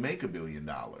could make $1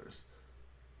 billion.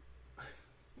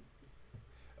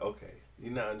 Okay,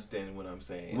 you're not understanding what I'm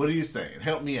saying. What are you saying?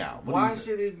 Help me out. Why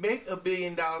should it make $1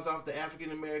 billion off the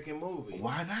African American movie?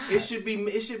 Why not? It should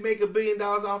make $1 billion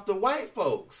off the white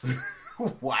folks.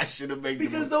 Why should it make?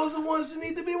 Because those are the ones that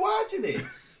need to be watching it.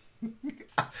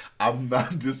 I'm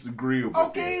not disagreeing with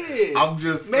Okay, you. then. I'm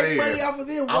just saying. Make money off of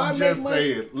them. Why I'm make just money?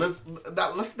 saying. Let's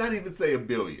not even say $1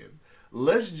 billion.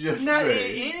 Let's just Not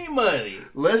say any money.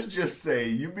 Let's just say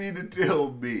you mean to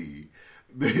tell me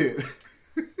that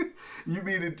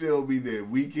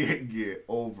we can't get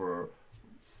over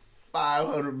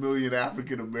 500 million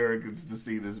African Americans to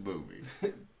see this movie?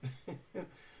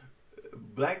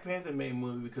 Black Panther made a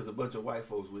movie because a bunch of white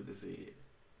folks went to see it.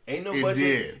 Ain't no It bunch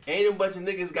did. of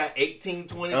niggas got $18,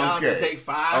 $20 to take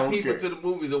five people to the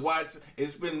movies and watch and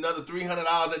spend another $300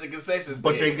 at the concession stand.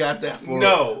 But they got that for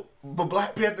no. But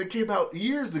Black Panther came out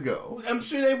years ago. I'm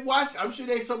sure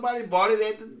somebody bought it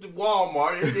at the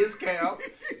Walmart at discount.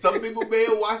 Some people may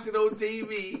have watched it on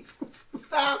TV.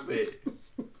 Stop it.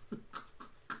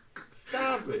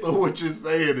 Stop it. So what you're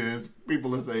saying is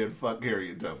people are saying fuck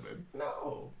Harriet Tubman.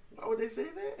 No. Why would they say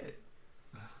that?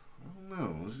 I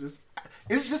don't know.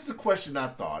 It's just a question I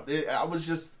thought. I was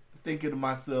just thinking to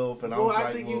myself, and I was like,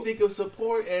 I think you think of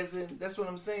support as in, that's what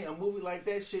I'm saying. A movie like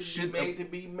that should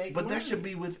be made But money. that should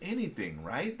be with anything,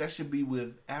 right? That should be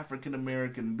with African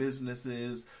American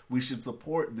businesses. We should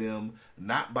support them,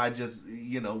 not by just,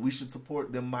 we should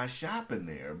support them by shopping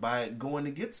there, by going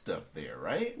to get stuff there,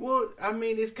 right? Well, I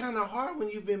mean, it's kind of hard when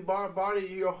you've been bombarded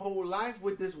your whole life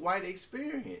with this white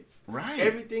experience. Right.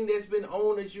 Everything that's been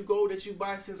owned that you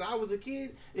buy since I was a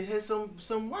kid, it has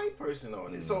some white person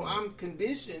on it. Mm-hmm. So I'm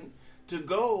conditioned to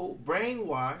go,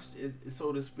 brainwashed,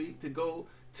 so to speak, to go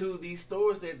to these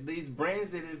stores, these brands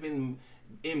that have been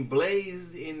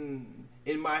emblazed in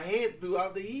my head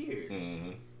throughout the years.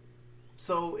 Mm-hmm.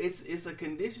 So it's a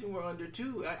condition we're under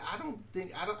too.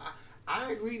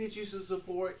 I agree that you should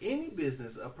support any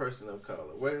business, a person of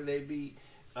color, whether they be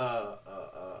they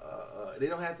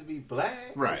don't have to be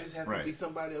black, right? They just have to be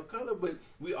somebody of color. But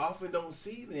we often don't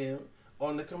see them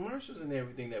on the commercials and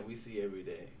everything that we see every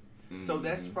day. Mm-hmm. So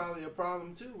that's probably a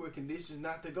problem too. We're conditioned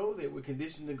not to go there. We're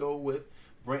conditioned to go with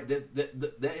brand.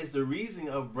 That is the reason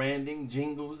of branding,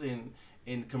 jingles, and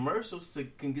commercials to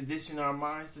condition our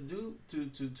minds to do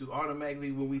to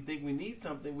automatically, when we think we need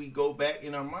something, we go back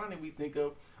in our mind and we think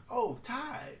of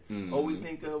Tide, mm-hmm. or we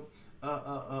think of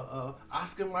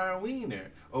Oscar Mayer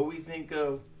Wiener, or we think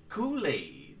of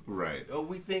Kool-Aid. Right. Or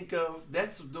we think of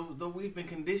though we've been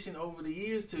conditioned over the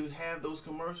years to have those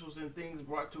commercials and things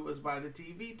brought to us by the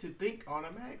TV to think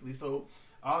automatically. So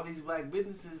all these black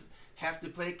businesses have to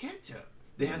play catch up.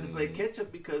 They have to play catch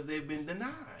up because they've been denied.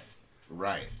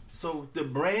 Right. So the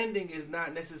branding is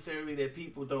not necessarily that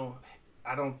people don't.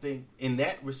 I don't think in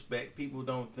that respect people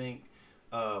don't think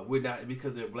we're not,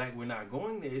 because they're black, we're not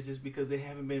going there. It's just because they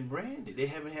haven't been branded. They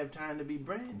haven't had time to be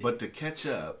branded. But to catch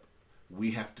up,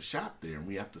 we have to shop there and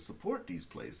we have to support these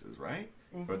places, right?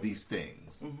 Mm-hmm. Or these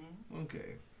things. Mm-hmm.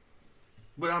 Okay.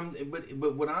 But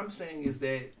what I'm saying is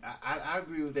that I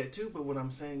agree with that too. But what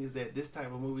I'm saying is that this type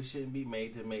of movie shouldn't be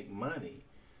made to make money.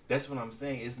 That's what I'm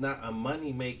saying. It's not a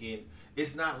money making.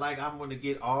 It's not like I'm going to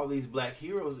get all these black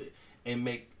heroes and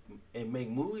make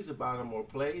movies about them or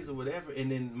plays or whatever, and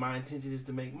then my intention is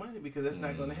to make money, because that's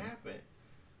not going to happen.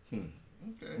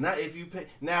 Okay. Not if you pay.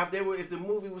 Now, if the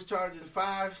movie was charging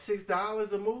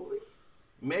 $5-6 a movie,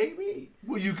 maybe.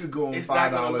 Well, you could go on It's $5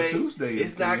 not gonna make, Tuesday.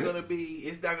 It's not going to be.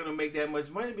 It's not going to make that much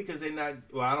money, because they're not.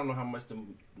 Well, I don't know how much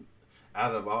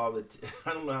out of all the.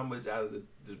 I don't know how much out of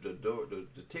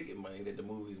the ticket money that the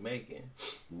movie's making.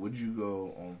 Would you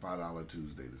go on $5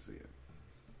 Tuesday to see it?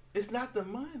 It's not the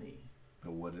money.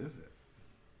 So what is it?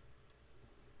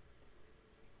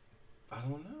 I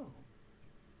don't know.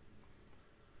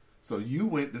 So you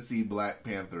went to see Black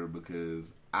Panther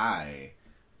because I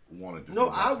wanted to see No,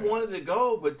 Black I Panther. wanted to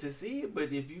go, but to see it.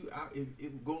 But if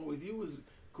going with you was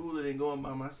cooler than going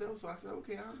by myself, so I said,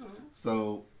 okay, I'll go.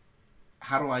 So,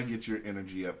 how do I get your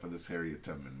energy up for this Harriet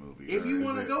Tubman movie? If Or you is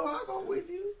want to it- go, I'll go with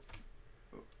you.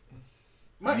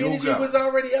 My You'll energy go. was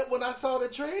already up when I saw the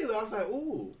trailer. I was like,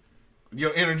 ooh,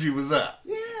 Your energy was up.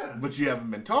 yeah. But you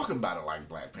haven't been talking about it like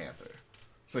Black Panther.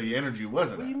 So your energy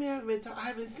wasn't What up. do you mean I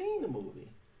haven't seen the movie?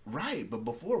 Right, but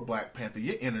before Black Panther,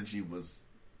 your energy was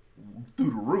through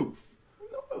the roof.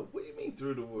 No, what do you mean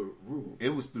through the roof?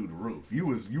 It was through the roof. You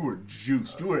were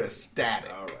juiced. You were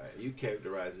ecstatic. All right, you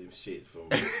characterizing shit for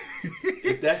me.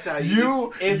 If that's how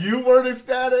you You weren't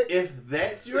ecstatic. if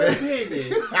that's your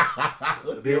opinion,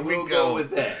 There then we we'll go. go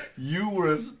with that. You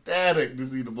were ecstatic to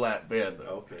see the Black Panther.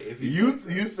 Okay, if You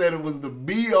said it was the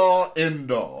be all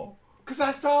end all. because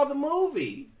I saw the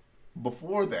movie.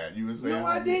 Before that, you were saying No,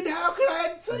 I didn't. How could I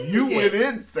have seen You it went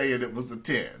yet? in saying it was a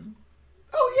 10.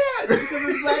 Oh yeah, just because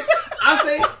it's black.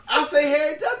 I say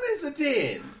Harry Tubman's a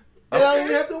 10. I don't Okay.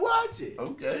 even have to watch it.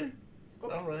 Okay.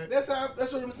 All right. That's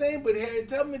what I'm saying. But Harry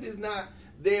Tubman is not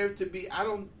there to be. I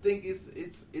don't think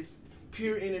it's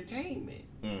pure entertainment.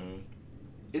 Mhm.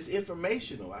 It's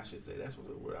informational, I should say. That's what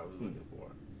the word I was looking for.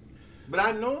 But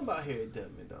I know about Harry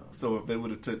Tubman, though. So if they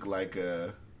would have took like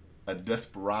a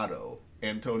Desperado,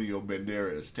 Antonio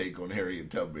Banderas take on Harriet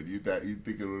Tubman, you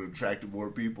think it would have attracted more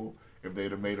people if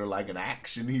they'd have made her like an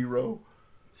action hero?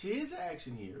 She is an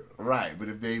action hero. Right, but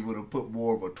if they would have put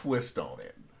more of a twist on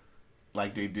it,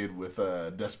 like they did with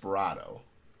Desperado.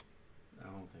 I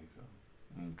don't think so.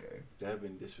 Okay. That'd have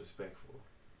been disrespectful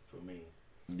for me.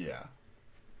 Yeah.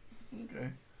 Okay.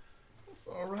 That's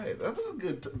all right. That was a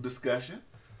good discussion.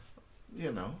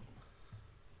 You know.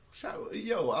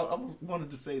 I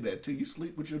wanted to say that too. You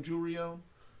sleep with your jewelry on?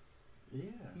 Yeah.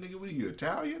 Nigga, what are you,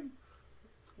 Italian?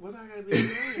 What I gotta be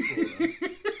Italian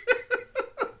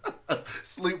for?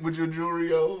 Sleep with your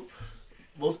jewelry on?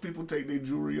 Most people take their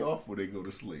jewelry off when they go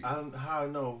to sleep. How I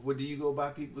know? What, do you go by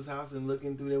people's house and look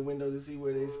in through their window to see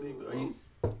where they sleep?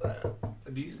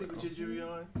 Do you sleep with your jewelry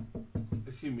on?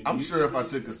 Excuse me. I'm sure if I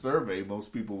took a survey,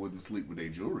 most people wouldn't sleep with their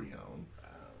jewelry on.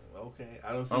 Okay,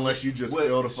 I don't see. Unless you just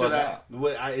fell the fuck out.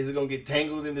 Is it gonna get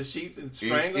tangled in the sheets and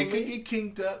strangle It me? could get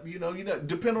kinked up, you know.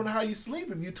 Depending on how you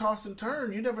sleep. If you toss and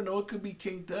turn, you never know. It could be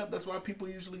kinked up. That's why people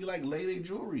usually like lay their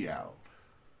jewelry out.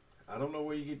 I don't know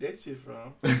where you get that shit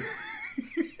from.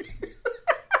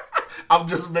 I'm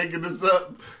just making this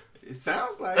up. It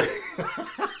sounds like it.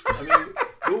 I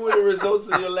mean, what were the results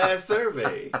of your last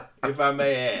survey, if I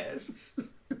may ask?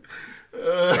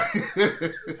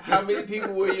 How many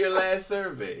people were your last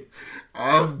survey?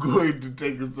 I'm going to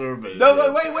take a survey. No,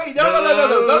 wait. No.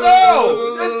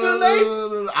 That's too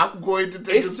late. I'm going to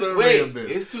take a survey of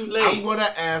this. It's too late. I'm going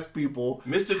to ask people,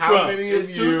 Mr. how Trump, many of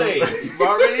it's too you- late.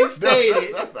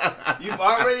 You've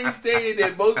already stated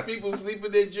that most people sleep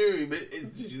with their jury,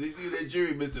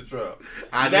 Mr. Trump.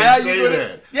 I Now didn't say you're gonna-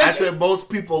 that. Yes, I said most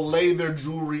people lay their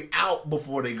jewelry out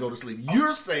before they go to sleep.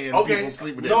 You're saying people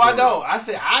sleep with their No, jewelry. I don't. I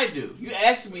said I do. You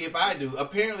asked me if I do.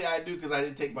 Apparently I do because I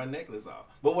didn't take my necklace off.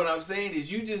 But what I'm saying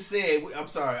is you just said, I'm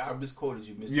sorry, I misquoted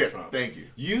you, Mr. Yeah, Trump. thank you.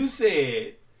 You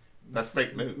said, That's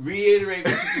fake news. reiterate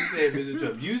what you just said, Mr.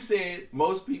 Trump. You said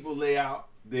most people lay out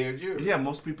their jewelry. Yeah,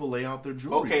 most people lay out their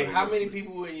jewelry. Okay, when how they many sleep.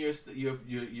 people in your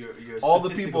All the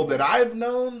statistical people that group? I've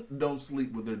known don't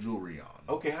sleep with their jewelry on.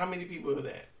 Okay, how many people are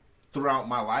that? Throughout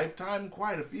my lifetime,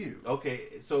 quite a few.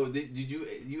 Okay, so did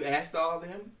you asked all of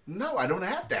them? No, I don't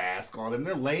have to ask all them.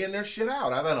 They're laying their shit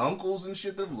out. I've had uncles and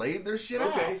shit that have laid their shit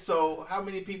out. Okay, so how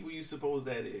many people you suppose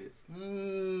that is?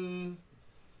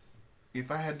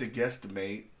 If I had to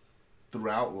guesstimate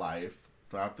throughout life,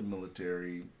 throughout the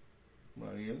military,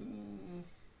 well,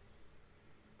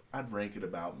 I'd rank it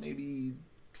about maybe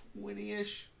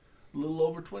 20-ish, a little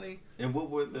over 20. And what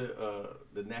were the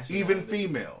nationalities? Even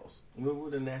females. What were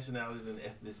the nationalities and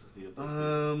ethnicity of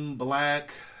those people?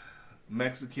 Black,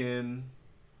 Mexican,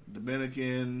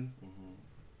 Dominican,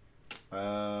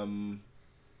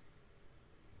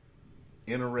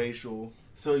 interracial,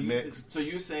 So mixed. so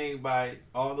you're saying by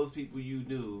all those people you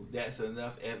knew, that's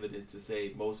enough evidence to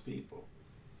say most people.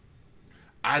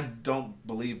 I don't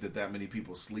believe that many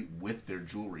people sleep with their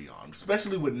jewelry on,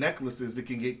 especially with necklaces. It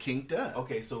can get kinked up.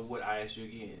 Okay, so what I ask you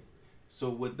again? So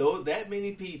with that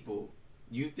many people,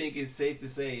 you think it's safe to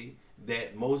say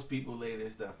that most people lay their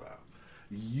stuff out?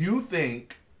 You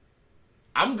think?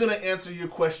 I'm gonna answer your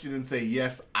question and say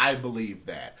yes. I believe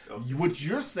that. Okay. What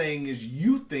you're saying is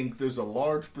you think there's a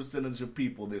large percentage of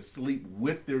people that sleep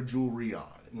with their jewelry on.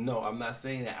 No, I'm not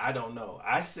saying that. I don't know.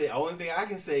 I say only thing I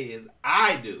can say is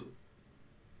I do.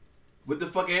 What the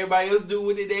fuck everybody else do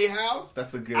with their house?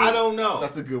 That's a good. I don't know.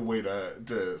 That's a good way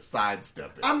to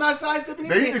sidestep it. I'm not sidestepping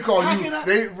They anything. need to call How you. can I-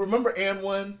 They remember and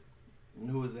one.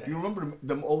 Who is that? You remember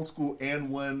them old school and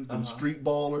one, them street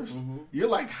ballers? You're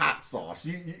like Hot Sauce.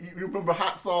 You remember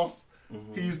Hot Sauce?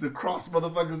 He used to cross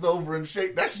motherfuckers over and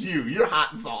shake. That's you. You're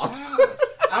Hot Sauce.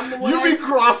 I'm the one. You be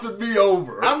crossing me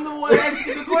over. I'm the one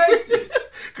asking the question.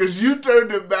 Because you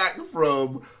turned it back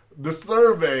from the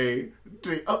survey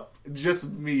to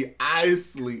just me. I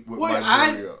sleep with Wait,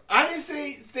 my jewelry on. I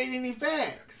didn't state any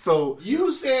facts. So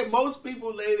You said most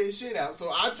people lay their shit out, so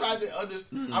I tried to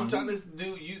understand. I'm trying to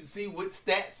see what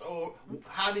stats or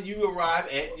how did you arrive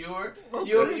at your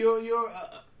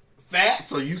facts?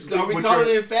 So you sleep Are we with calling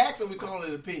your- it facts or we calling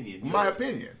it opinion? my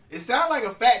opinion. It sounds like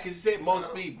a fact because you said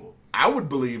most people. I would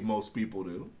believe most people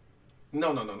do.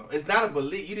 No. It's not a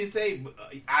belief. You didn't say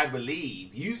I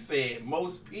believe. You said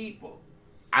most people.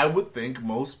 I would think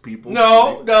most people.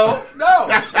 No. sleep-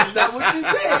 That's not what you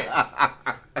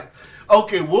said.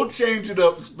 Okay, we'll change it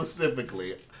up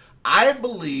specifically. I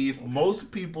believe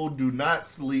most people do not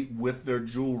sleep with their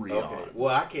jewelry Okay. on.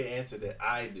 Well, I can't answer that.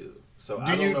 I do. So I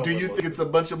Do don't know you what think most it's a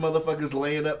bunch of motherfuckers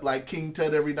laying up like King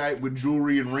Tut every night with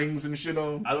jewelry and rings and shit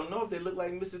on? I don't know if they look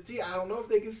like Mr. T. I don't know if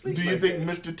they can sleep. Do you like think that.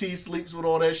 Mr. T sleeps with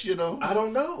all that shit on? I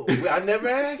don't know. I never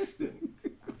asked him.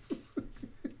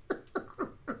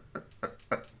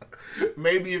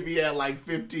 Maybe if he had like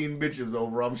 15 bitches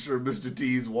over, I'm sure Mr.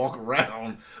 T's walk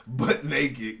around butt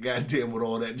naked, goddamn, with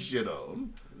all that shit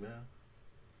on. Yeah.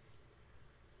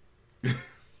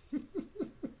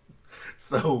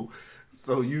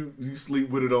 So you sleep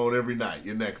with it on every night,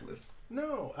 your necklace.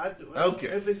 No, I do. Okay.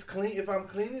 If it's clean, if I'm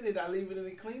cleaning it, I leave it in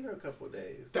the cleaner a couple of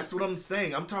days. That's what I'm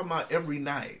saying. I'm talking about every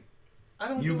night. I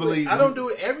don't. You do believe- it. I don't do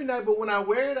it every night, but when I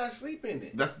wear it, I sleep in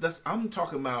it. That's I'm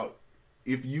talking about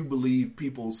if you believe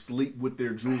people sleep with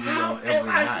their jewelry How on am every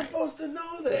I night. supposed to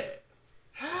know that?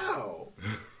 How?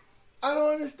 I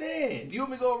don't understand. You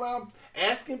want me to go around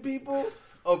asking people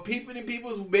or peeping in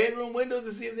people's bedroom windows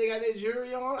to see if they got their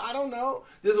jewelry on? I don't know.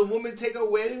 Does a woman take her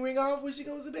wedding ring off when she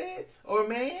goes to bed? Or a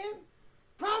man?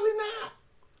 Probably not.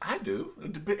 I do.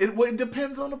 It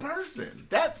depends on the person.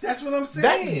 That's what I'm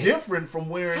saying. That's different from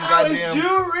wearing How is goddamn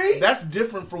jewelry? That's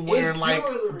different from wearing like,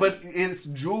 jewelry. but it's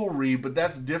jewelry. But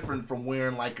that's different from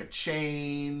wearing like a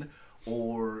chain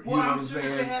or you Well, know what I'm I'm sure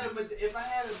saying.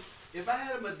 if I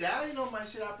had a medallion on my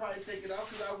shit, I'd probably take it off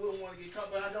because I wouldn't want to get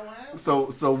caught, but I don't have it.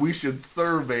 So we should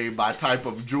survey by type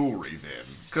of jewelry then,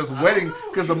 because I wedding, don't know.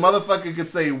 because a motherfucker could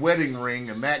say wedding ring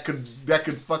and that could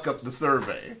fuck up the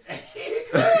survey.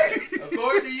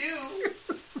 According to you.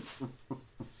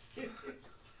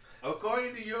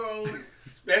 According to your own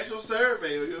special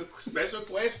survey or your special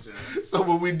question. So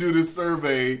when we do this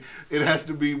survey, it has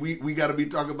to be we got to be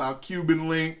talking about Cuban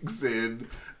links and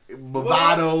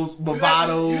Movados,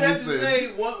 You have to and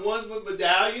say one's with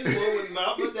medallions, one with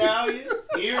not medallions,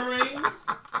 earrings,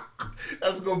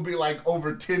 that's gonna be like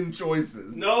over 10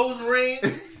 choices. nose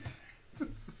rings.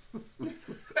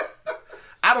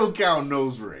 I don't count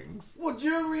nose rings. Well,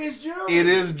 jewelry is jewelry. It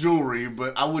is jewelry,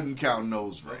 but I wouldn't count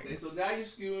nose Okay, rings. so now you're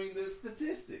skewing the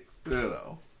statistics. You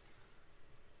know,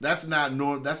 that's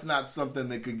not something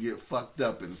that could get fucked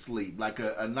up in sleep. Like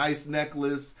a nice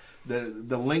necklace,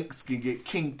 the links can get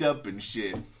kinked up and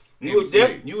shit. You in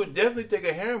sleep. would definitely take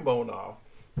a herringbone off.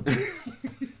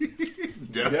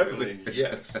 Definitely.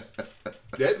 Yes.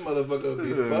 That motherfucker would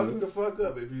be fucked the fuck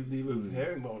up if you leave a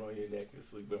herringbone on your neck and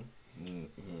sleep in.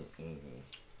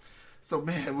 So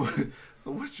man, so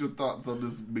what's your thoughts on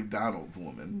this McDonald's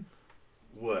woman?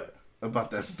 What? About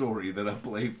that story that I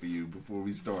played for you before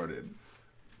we started.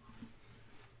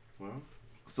 Well,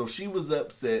 So she was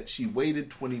upset. She waited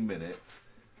 20 minutes.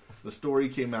 The story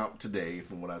came out today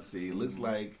from what I see. It looks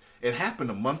like it happened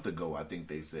a month ago, I think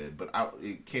they said, but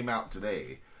it came out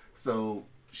today. So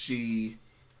she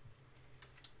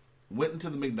went into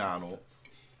the McDonald's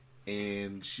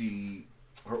and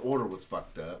her order was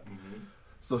fucked up. Mm-hmm.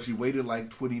 So she waited like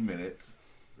 20 minutes,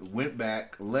 went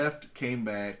back, left, came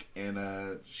back,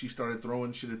 and she started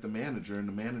throwing shit at the manager, and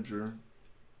the manager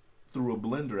threw a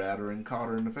blender at her and caught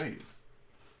her in the face.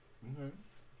 Okay.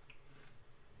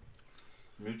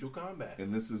 Mutual combat.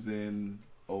 And this is in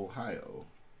Ohio.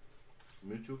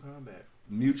 Mutual combat.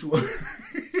 Mutual.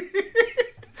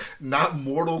 Not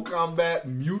Mortal Kombat,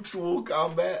 Mutual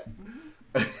Combat.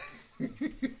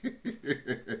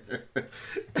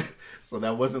 So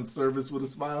that wasn't service with a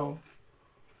smile?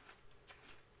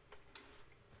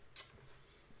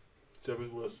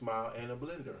 Service with a smile and a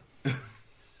blender.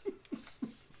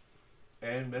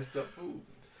 And messed up food.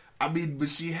 I mean, but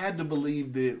she had to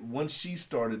believe that once she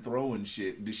started throwing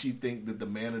shit, did she think that the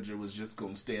manager was just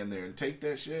going to stand there and take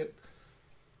that shit?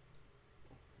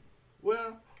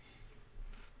 Well,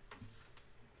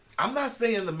 I'm not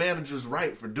saying the manager's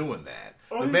right for doing that.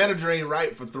 Oh, the manager ain't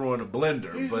right for throwing a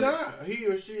blender. he's but not. He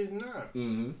or she is not.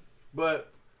 Mm-hmm.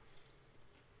 But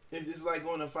if it's like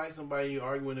going to fight somebody and you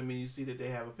argue with them and you see that they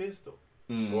have a pistol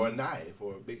or a knife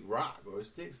or a big rock or a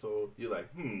stick, so you're like,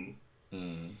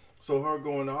 So her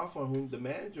going off on whom the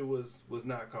manager was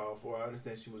not called for. I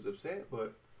understand she was upset,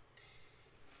 but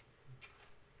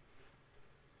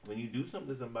when you do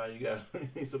something to somebody, you got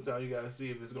sometimes you got to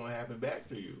see if it's going to happen back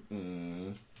to you.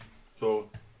 Mm-hmm. So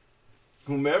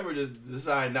whomever just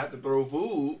decided not to throw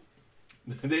food,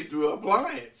 they threw an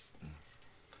appliance.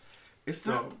 It's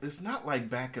not like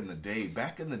back in the day.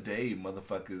 Back in the day,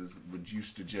 motherfuckers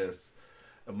used to just,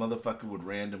 a motherfucker would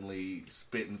randomly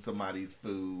spit in somebody's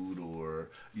food, or,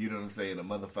 you know what I'm saying, a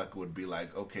motherfucker would be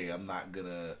like, okay, I'm not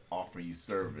gonna offer you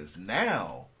service.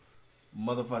 Now,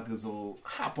 motherfuckers will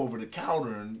hop over the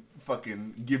counter and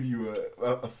fucking give you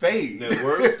a fade. That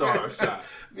World Star shot.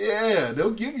 Yeah,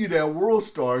 they'll give you that World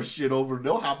Star shit over.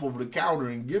 They'll hop over the counter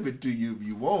and give it to you if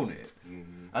you want it.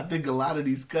 Mm-hmm. I think a lot of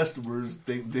these customers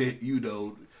think that, you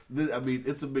know,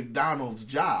 it's a McDonald's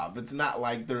job. It's not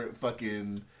like they're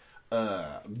fucking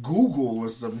Google or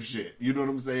some shit. You know what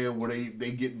I'm saying? Where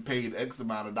they getting paid X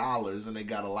amount of dollars and they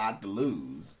got a lot to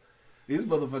lose. These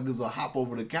motherfuckers will hop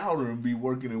over the counter and be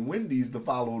working in Wendy's the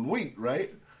following week,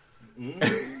 right?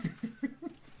 Mm-hmm.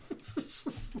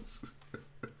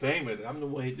 Damn it, I'm the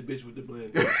one who hit the bitch with the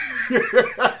blender.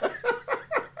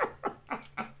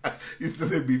 You said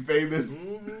they'd be famous?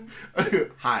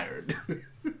 Mm-hmm. Hired.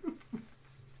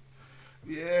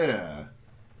 Yeah.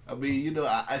 I mean, you know,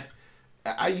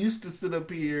 I used to sit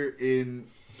up here in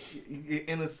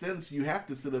a sense, you have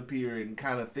to sit up here and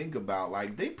kind of think about,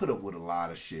 like, they put up with a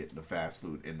lot of shit in the fast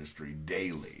food industry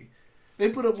daily. They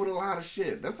put up with a lot of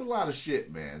shit. That's a lot of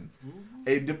shit, man. Mm-hmm.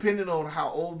 And depending on how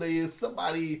old they is,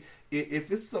 somebody,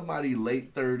 if it's somebody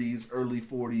late 30s, early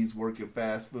 40s working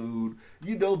fast food,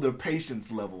 you know their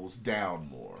patience level's down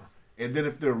more. And then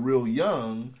if they're real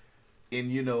young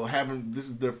and, you know, this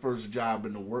is their first job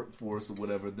in the workforce or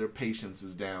whatever, their patience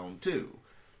is down too.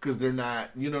 Because they're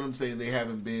not, you know what I'm saying, they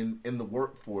haven't been in the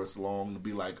workforce long to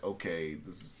be like, okay,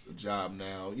 this is a job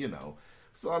now, you know.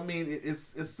 So, I mean,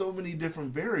 it's so many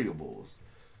different variables.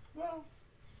 Well,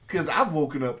 because I've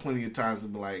woken up plenty of times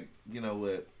and be like, you know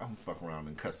what, I'm gonna fuck around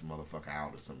and cuss some motherfucker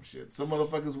out or some shit. Some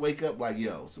motherfuckers wake up like,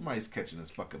 yo, somebody's catching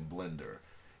this fucking blender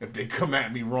if they come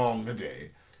at me wrong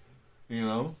today. You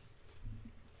know?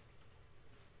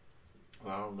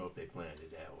 Well, I don't know if they planned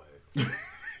it that way.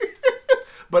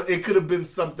 But it could have been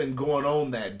something going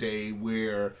on that day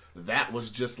where that was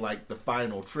just like the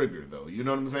final trigger, though. You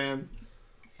know what I'm saying?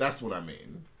 That's what I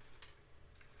mean.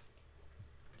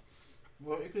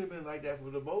 Well, it could have been like that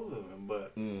for the both of them,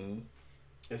 but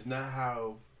it's not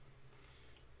how,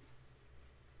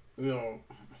 you know.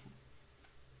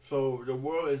 So the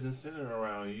world isn't centered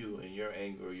around you and your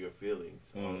anger or your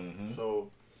feelings. Mm-hmm. So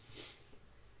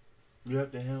you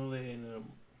have to handle it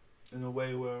in a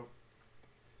way where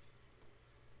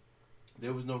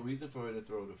there was no reason for her to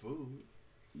throw the food.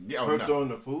 Yeah, her throwing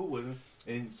the food wasn't,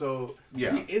 and so she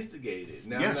instigated.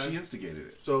 Now, she instigated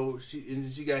it. So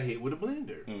she got hit with a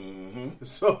blender. Mm-hmm.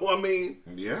 So I mean,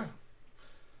 yeah,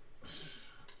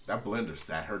 that blender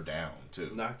sat her down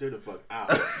too. Knocked her the fuck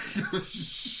out.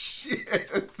 Shit.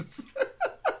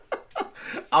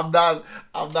 I'm not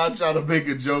trying to make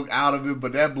a joke out of it,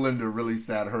 but that blender really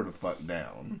sat her the fuck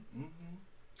down. Mm-hmm.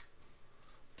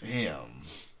 Damn.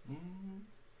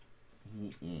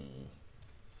 Mm-mm.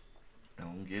 I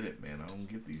don't get it, man. I don't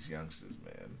get these youngsters,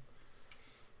 man.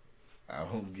 I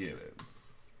don't get it.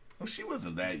 Well, she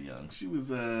wasn't that young. She was,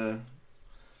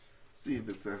 see if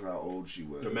it says how old she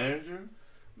was. The manager?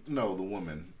 No, the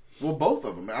woman. Well, both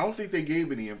of them. I don't think they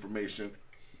gave any information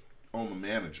on the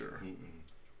manager. Mm-mm.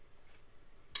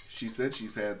 She said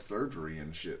she's had surgery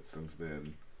and shit since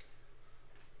then.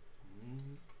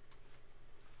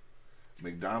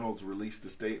 McDonald's released a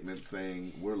statement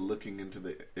saying, we're looking into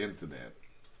the incident.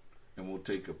 and will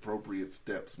take appropriate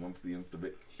steps once the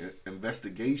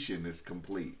investigation is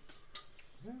complete.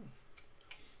 Yeah.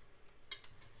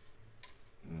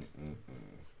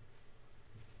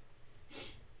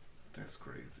 That's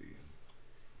crazy.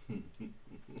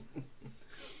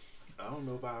 I don't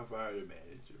know if I'd fire the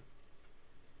manager.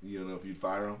 You don't know if you'd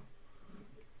fire him?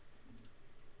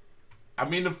 I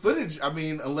mean, the footage,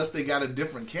 unless they got a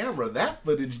different camera, that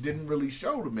footage didn't really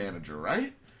show the manager,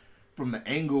 right? From the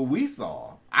angle we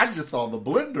saw. I just saw the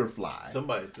blender fly.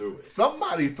 Somebody threw it.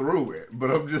 Somebody threw it,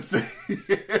 but I'm just saying,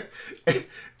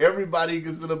 everybody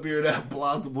can sit up here and have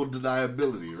plausible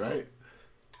deniability, right?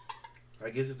 I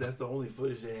guess if that's the only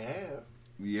footage they have.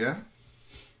 Yeah.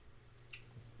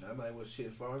 I'm like, well, shit,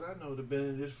 as far as I know, the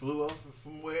bender just flew off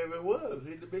from wherever it was,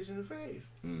 hit the bitch in the face.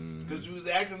 Because you was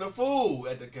acting a fool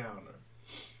at the counter.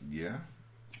 Yeah.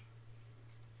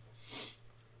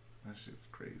 That shit's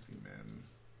crazy, man.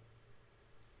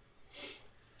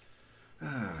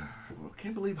 Well,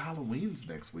 can't believe Halloween's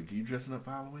next week. Are you dressing up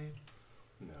for Halloween?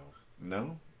 No.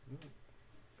 No?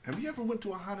 Have you ever went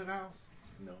to a haunted house?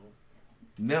 No.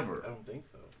 Never. I don't think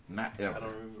so. Not ever.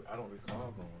 I don't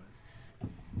recall going.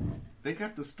 They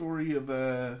got the story of,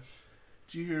 did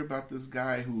you hear about this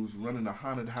guy who's running a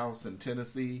haunted house in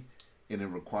Tennessee, and it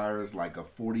requires like a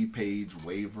 40-page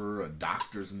waiver, a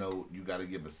doctor's note, you gotta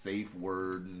give a safe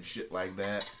word and shit like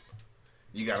that.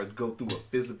 You gotta go through a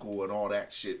physical and all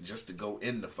that shit just to go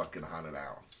in the fucking haunted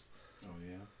house. Oh,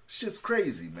 yeah? Shit's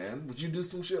crazy, man. Would you do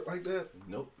some shit like that?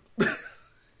 Nope.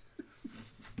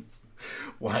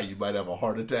 Why, you might have a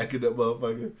heart attack in that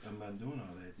motherfucker? I'm not doing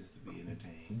all that just to be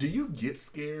entertained. Do you get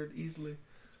scared easily?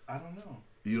 I don't know.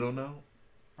 You don't know?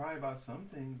 Probably about some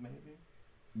things, maybe.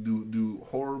 Do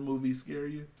horror movies scare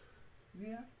you?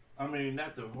 Yeah. I mean,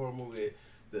 not the horror movie.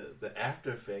 The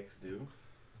after effects do.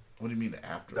 What do you mean the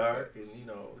after Dark effects? and, you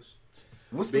know.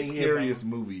 What's the scariest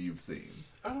movie you've seen?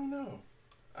 I don't know.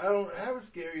 I don't have a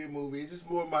scary movie. It's just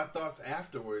more my thoughts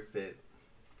afterwards that,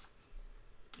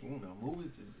 I don't know,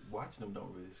 movies, watching them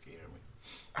don't really scare me.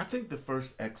 I think The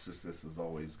First Exorcist is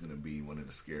always going to be one of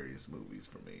the scariest movies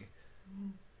for me.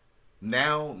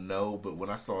 Now, no, but when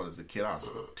I saw it as a kid, I was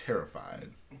terrified.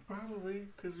 Probably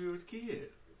because you were a kid.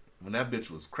 When that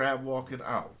bitch was crab walking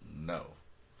out, no.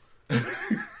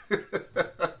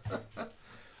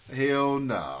 Hell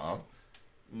no.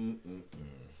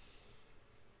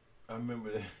 I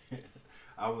remember that.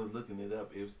 I was looking it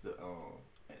up. It was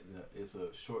it's a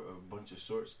bunch of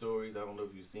short stories. I don't know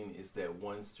if you've seen it. It's that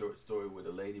one short story where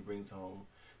the lady brings home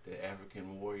the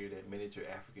African warrior, that miniature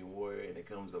African warrior, and it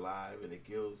comes alive and it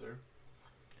kills her.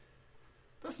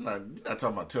 You're not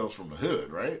talking about Tales from the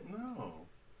Hood, right? No.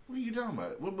 What are you talking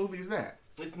about? What movie is that?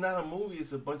 It's not a movie.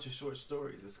 It's a bunch of short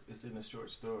stories. It's in a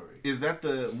short story. Is that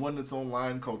the one that's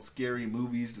online called Scary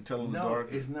Movies to Tell in the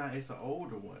Dark? No, it's not. It's an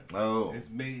older one. Oh. It's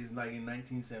made. It's like in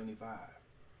 1975.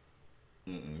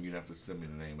 You'd have to send me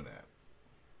the name of that.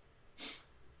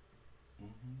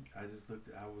 I just looked.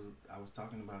 I was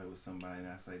talking about it with somebody, and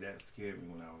I say that scared me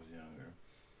when I was younger.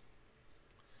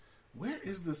 Where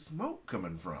is the smoke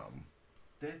coming from?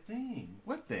 That thing.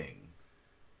 What thing?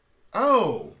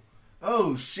 Oh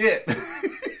shit.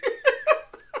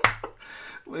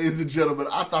 Ladies and gentlemen,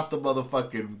 I thought the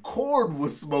motherfucking cord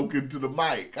was smoking to the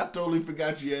mic. I totally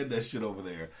forgot you had that shit over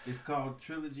there. It's called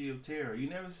Trilogy of Terror. You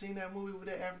never seen that movie with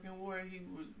that African warrior?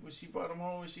 When she brought him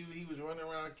home and he was running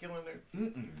around killing her.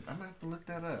 I'm gonna have to look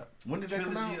that up. When did that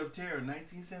come out? Trilogy of Terror,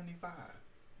 1975.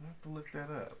 I have to look that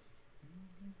up.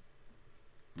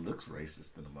 Looks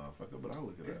racist in the motherfucker, but I'll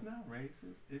look it up. It's not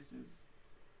racist. It's just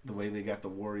the way they got the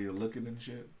warrior looking and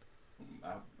shit.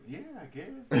 I guess.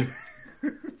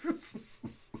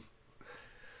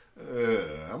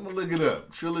 I'm gonna look it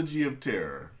up. Trilogy of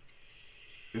Terror.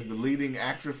 Is the leading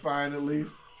actress fine at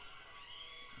least?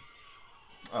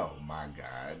 Oh my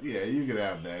god. Yeah, you could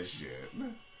have that shit.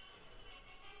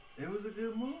 It was a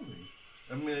good movie.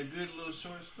 I mean, a good little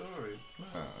short story.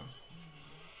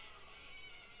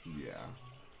 Yeah.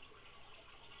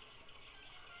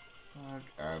 Fuck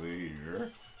out of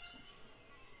here.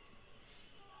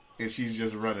 And she's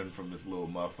just running from this little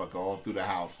motherfucker all through the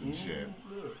house and shit.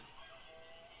 Look.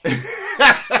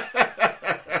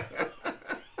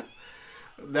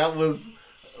 That was...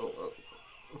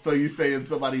 So you saying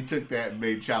somebody took that and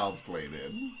made Child's Play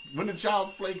then? When did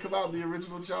Child's Play come out, the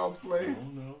original Child's Play? I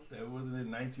don't know. That wasn't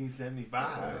in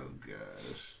 1975. Oh,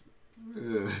 gosh.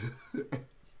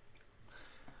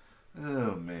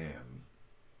 Oh, man.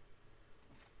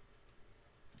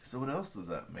 So what else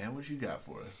is up, man? What you got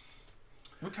for us?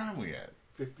 What time we at?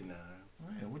 59.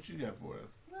 Man, what you got for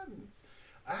us? Nothing.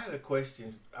 I had a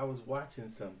question. I was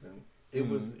watching something. It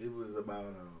was about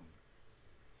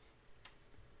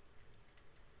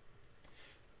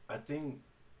I think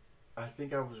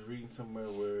I was reading somewhere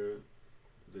where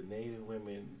the native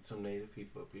women, some native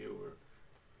people up here were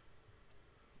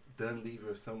Dunleavy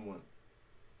or someone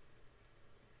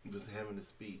was having a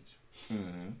speech,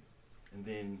 and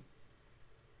then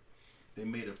they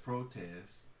made a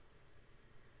protest,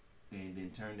 and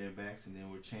then turned their backs, and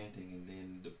then were chanting, and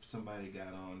then somebody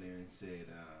got on there and said,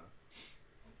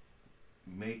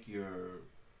 "Make your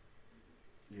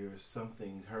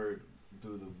something heard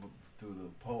through the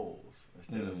polls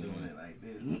instead of doing it like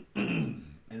this."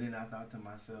 And then I thought to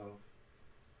myself,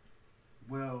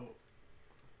 well,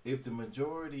 if the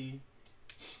majority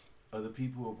of the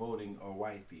people who are voting are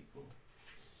white people,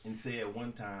 and say at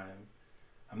one time,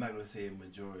 I'm not going to say a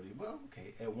majority, well,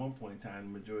 okay, at one point in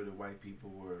time, the majority of white people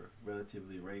were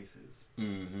relatively racist.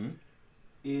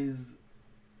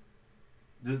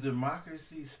 Does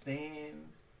democracy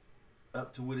stand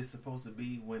up to what it's supposed to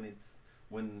be when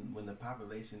the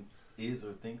population is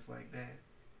or thinks like that?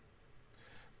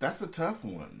 That's a tough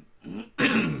one.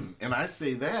 And I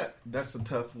say that's a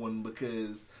tough one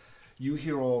because you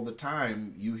hear all the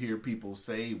time, you hear people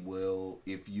say, well,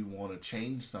 if you want to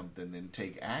change something, then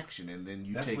take action. And then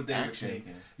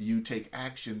you take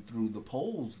action through the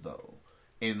polls, though.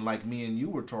 And like me and you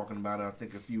were talking about, I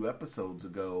think a few episodes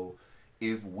ago,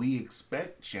 if we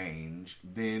expect change,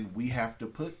 then we have to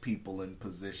put people in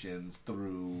positions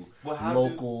through But how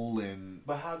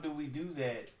do we do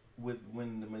that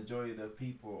when the majority of the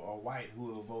people are white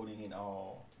who are voting in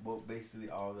basically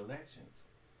all the elections?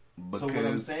 Because, so what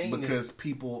I'm saying is,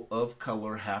 people of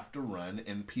color have to run,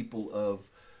 and people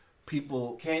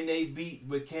can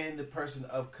the person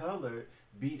of color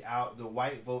beat out the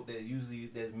white vote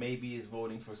that maybe is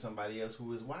voting for somebody else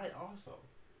who is white also?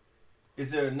 Is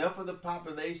there enough of the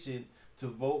population to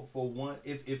vote for one?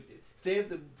 If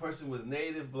the person was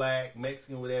native, black,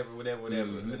 Mexican, whatever.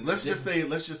 Let's just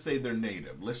say they're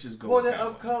native. Let's just go. Well, they're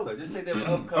of color. Just say they're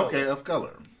of color. Okay, of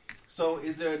color. So,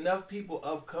 is there enough people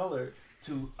of color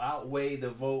to outweigh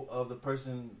the vote of the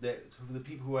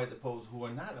people who are at the polls who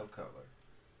are not of color?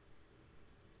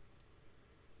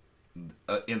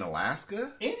 In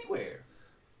Alaska? Anywhere.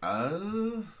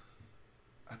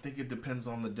 I think it depends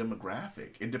on the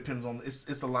demographic. It depends on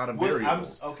it's a lot of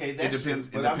variables. It depends.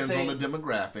 True. It depends on the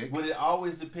demographic. Would it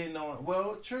always depend on?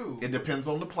 Well, true. It depends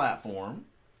on the platform.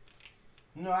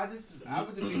 No, I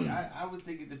would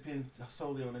think it depends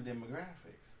solely on the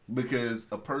demographics. Because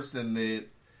a person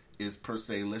that is per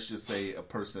se, let's just say a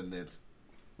person that's,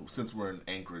 since we're in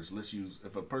Anchorage,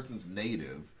 if a person's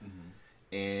native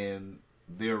and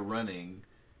they're running,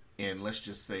 and let's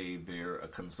just say they're a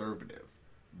conservative,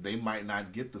 they might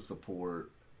not get the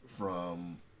support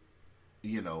from,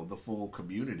 the full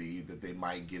community that they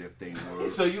might get if they were.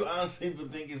 So you honestly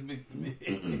think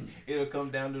it'll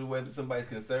come down to whether somebody's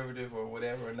conservative or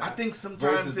whatever or not? I think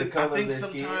sometimes it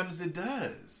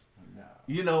does.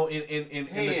 No. In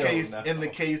the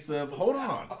case of hold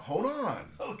on.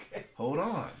 Okay. Hold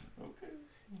on. Okay.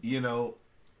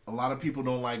 A lot of people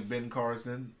don't like Ben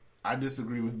Carson. I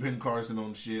disagree with Ben Carson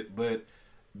on shit, but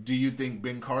do you think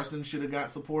Ben Carson should have got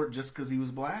support just because he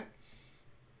was black?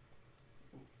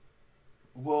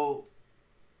 Well,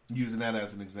 using that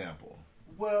as an example.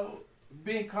 Well,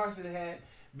 Ben Carson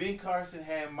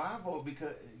had my vote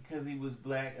because he was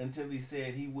black until he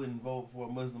said he wouldn't vote for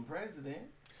a Muslim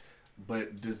president.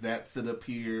 But does that sit up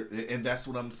here? And that's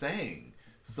what I'm saying.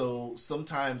 So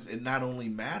sometimes it not only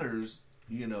matters,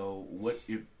 what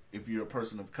if you're a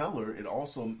person of color, it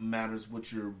also matters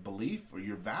what your belief or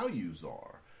your values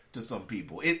are to some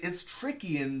people. It's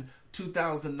tricky in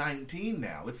 2019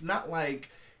 now. It's not like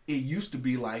it used to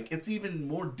be. Like, it's even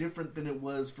more different than it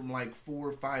was from like 4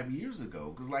 or 5 years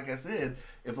ago. Because like I said,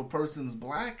 if a person's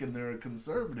black and they're a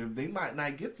conservative, they might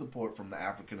not get support from the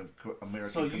African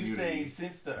American community. So you saying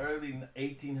since the early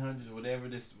 1800s, whenever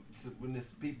this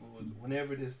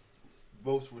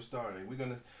votes were starting,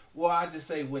 I just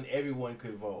say when everyone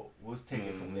could vote. We'll take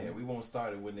it from there. We won't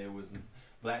start it when there was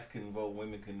blacks couldn't vote,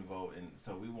 women couldn't vote, and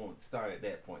so we won't start at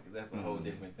that point because that's a whole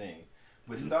different thing.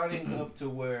 But starting up to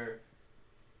where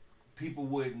people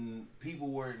weren't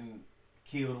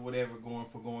killed or whatever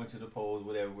going to the polls,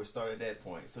 whatever. We're starting at that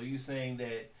point. So you're saying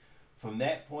that from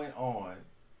that point on,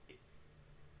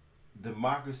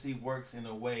 democracy works in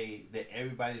a way that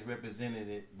everybody's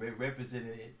represented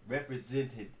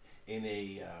in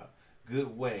a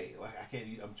good way. I can't.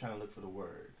 I'm trying to look for the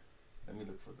word. Let me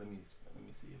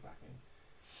see if I can.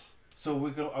 So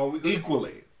are we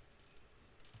equally?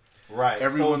 Right.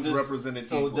 Everyone's represented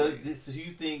equally. So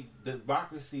you think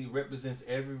democracy represents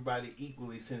everybody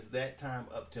equally since that time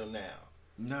up till now?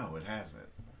 No, it hasn't.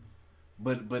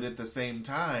 But at the same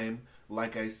time,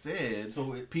 like I said,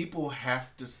 So people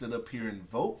have to sit up here and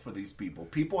vote for these people.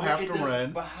 People have to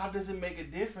run. But how does it make a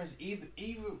difference either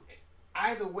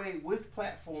way with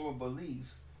platform or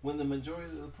beliefs when the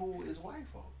majority of the pool is white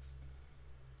folks?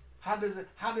 How does it?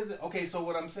 Okay, so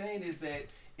what I'm saying is that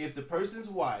if the person's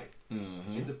white,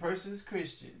 if the person's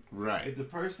Christian, right? If the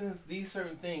person's these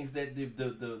certain things that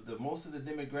the most of the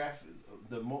demographic,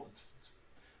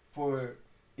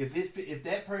 if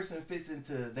that person fits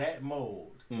into that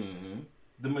mold,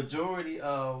 the majority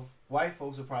of white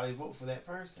folks will probably vote for that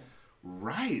person.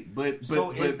 Right, but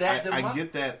is that I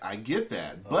get that.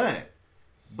 Okay.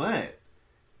 But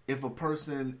if a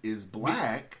person is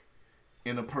black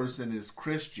and a person is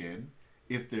Christian,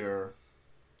 if they're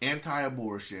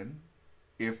anti-abortion,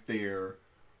 if they're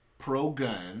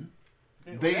pro-gun,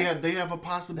 they have a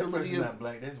possibility. That person's not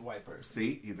black. That's a white person.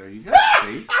 See, there you go.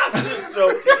 See, I'm just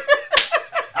joking.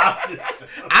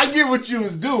 I get what you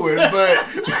was doing,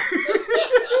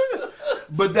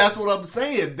 but that's what I'm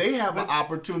saying. They have an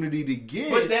opportunity to get.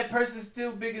 But that person's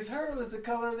still biggest hurdle is the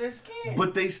color of their skin.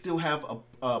 But they still have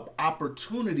a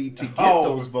opportunity to get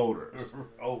those voters.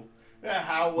 Oh.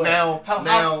 How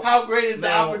great is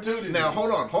the opportunity? Now,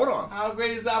 hold on. How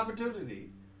great is the opportunity?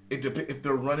 It depends if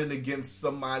they're running against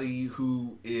somebody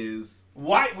who is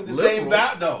white with the liberal. same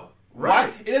value. No, right?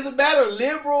 White. It doesn't matter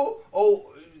liberal.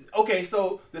 Okay.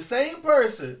 So the same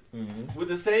person with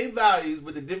the same values,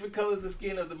 with the different colors of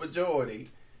skin of the majority,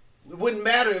 it wouldn't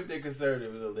matter if they're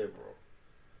conservative or liberal.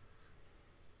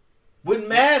 Wouldn't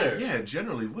matter. Yeah, it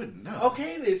generally wouldn't. No.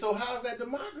 Okay, then. So how is that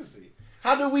democracy?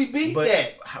 How do we beat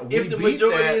that if the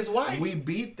majority is white? We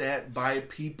beat that by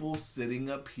people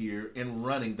sitting up here and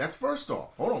running. That's first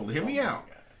off. Hold on. Hear me out.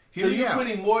 So you're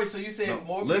putting more. So you saying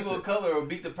more people of color will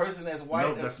beat the person that's white?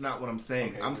 No, that's not what I'm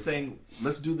saying. Okay, I'm saying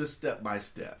let's do this step by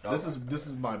step. Oh, this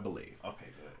is my belief. Okay,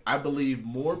 good. I believe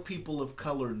more people of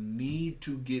color need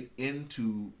to get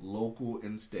into local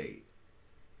and state.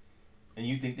 And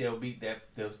you think they'll beat that?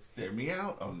 Hear me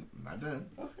out. I'm not done.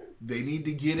 Okay. They need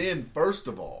to get in first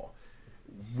of all.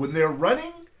 When they're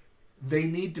running, they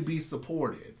need to be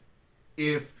supported.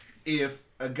 If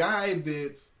a guy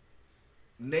that's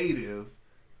native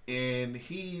and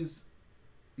he's,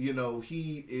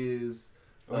 he is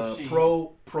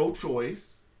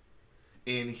pro-choice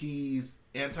and he's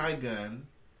anti-gun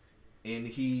and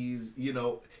he's,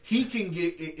 he can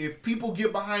get, if people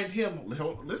get behind him,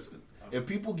 listen, if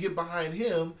people get behind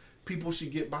him, people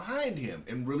should get behind him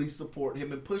and really support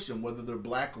him and push him, whether they're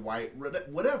black, white,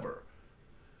 whatever.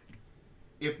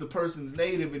 If the person's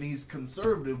native and he's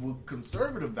conservative with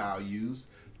conservative values,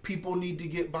 people need to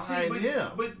get behind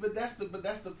him. But that's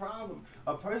the problem.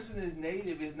 A person that's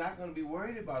native is not going to be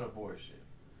worried about abortion.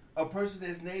 A person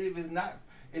that's native is not.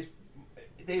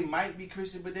 They might be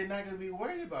Christian, but they're not going to be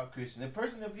worried about Christian. A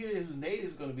person up here who's native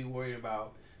is going to be worried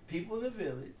about people in the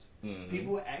village,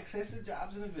 people with access to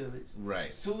jobs in the village,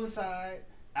 right? Suicide,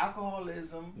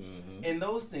 alcoholism, and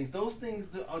those things. Those things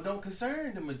don't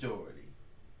concern the majority.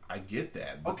 I get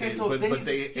that. But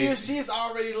he or she is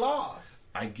already lost.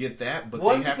 I get that, but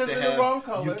one, they have because to they're have the wrong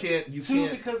color. You can't.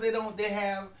 Because they're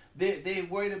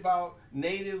worried about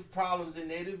native problems in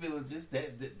native villages.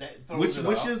 That throws it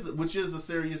off. Which is a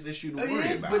serious issue to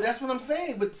worry about. But that's what I'm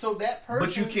saying. But so that person.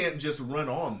 But you can't just run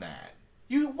on that.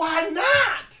 Why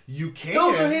not? You can.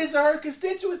 Those are his or her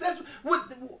constituents. That's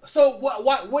what. So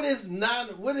what is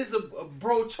a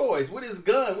pro-choice? What is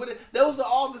gun? Those are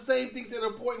all the same things that are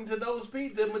important to those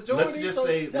people. The majority.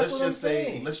 Let's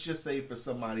just say for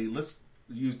somebody. Let's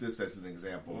use this as an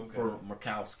example for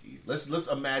Murkowski. Let's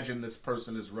imagine this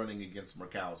person is running against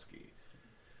Murkowski.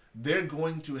 They're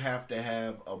going to have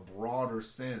a broader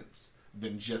sense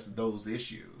than just those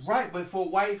issues. Right, but for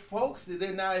white folks,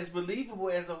 they're not as believable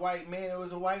as a white man or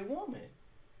as a white woman.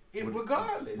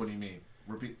 Regardless. What do you mean?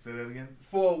 Say that again?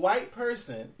 For a white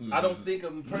person, I don't think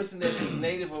a person that is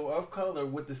native or of color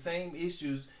with the same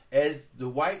issues as the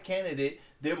white candidate,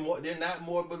 they're not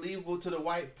more believable to the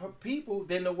white people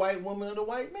than the white woman or the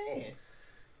white man.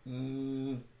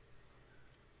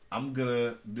 I'm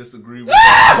gonna disagree with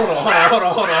that.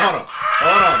 Hold on.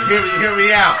 Hear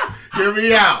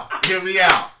me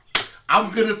out.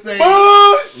 I'm gonna say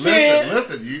bullshit.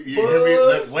 Listen. You hear me?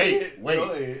 Wait.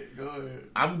 Go ahead.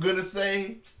 I'm gonna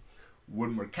say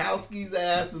when Murkowski's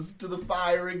ass is to the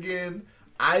fire again,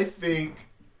 I think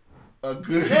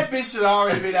that bitch should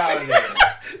already been out of there.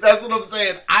 That's what I'm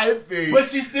saying. But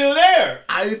she's still there.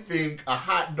 I think a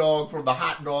hot dog from the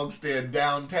hot dog stand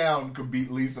downtown could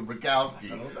beat Lisa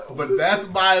Murkowski. I don't know. But that's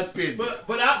my opinion. But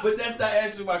that's not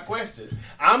answering my question.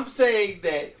 I'm saying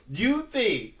that you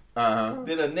think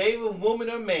that a native woman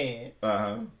or man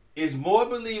is more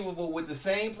believable with the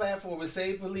same platform and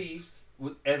same beliefs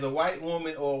as a white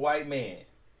woman or a white man?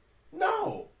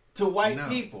 No, to white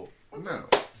people. No.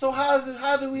 So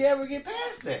how do we ever get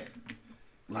past that?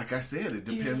 Like I said, it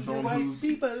depends on white who's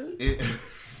people.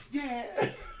 Yeah.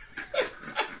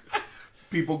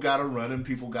 People gotta run and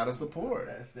people gotta support.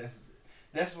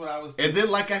 That's what I was thinking. And then,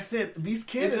 like I said, these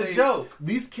candidates. It's a joke.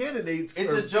 These candidates.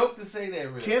 It's a joke to say that,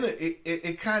 really.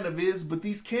 It kind of is, but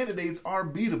these candidates are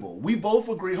beatable. We both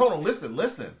agree. Hold on, listen.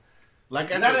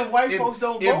 Like I said, if white folks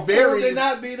don't vote for him, they're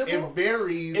not beatable. It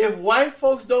varies. If white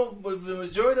folks don't, if the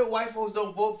majority of white folks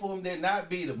don't vote for him, they're not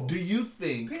beatable. Do you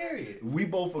think? Period. We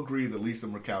both agree that Lisa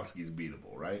Murkowski's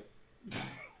beatable, right?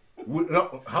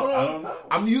 No, hold on. I don't know.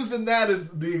 I'm using that as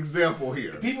the example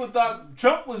here. People thought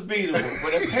Trump was beatable,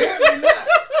 but apparently not.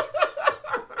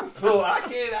 So I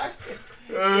can't.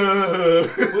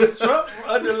 When Trump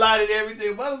underlined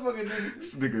everything,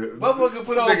 motherfucker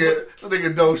put on. This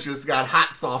nigga Docious got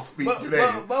hot sauce feet today.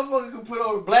 Motherfucker could put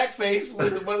on blackface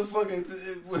with the motherfucker.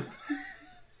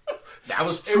 That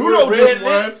was Trudeau just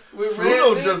won.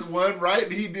 Trudeau lips. just won,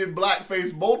 right? He did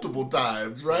blackface multiple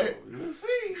times, right? We'll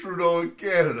see. Trudeau in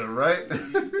Canada, right?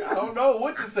 I don't know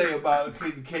what to say about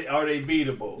are they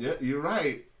beatable? Yeah, you're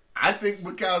right. I think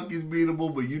Murkowski's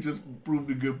beatable, but you just proved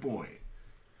a good point.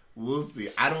 We'll see.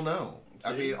 I don't know.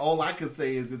 I mean, all I could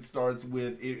say is it starts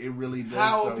with it really does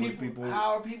start with people.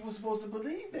 How are people supposed to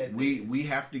believe that? We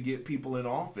have to get people in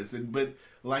office, but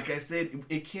like I said,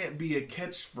 it can't be a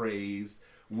catchphrase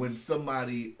when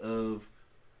somebody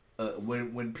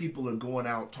when people are going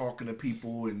out talking to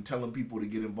people and telling people to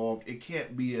get involved. It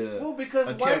can't be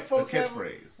because white folks have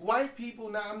catchphrase. White people.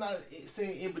 Now, I'm not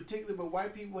saying in particular, but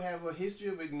white people have a history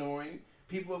of ignoring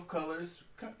people of color's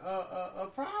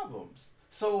problems.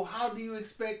 So how do you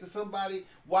expect that somebody?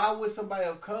 Why would somebody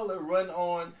of color run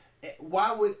on?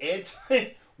 Why would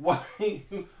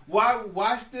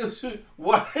why still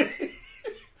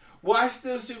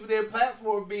should their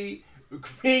platform be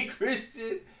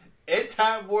Christian,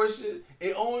 anti-abortion,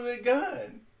 and owning a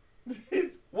gun?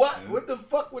 What the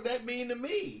fuck would that mean to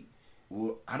me?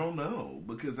 Well, I don't know,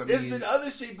 because there's been other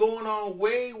shit going on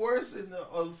way worse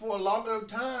for a longer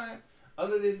time,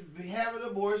 other than having an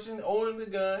abortion, owning the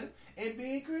gun, and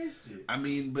being Christian. I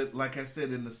mean, but like I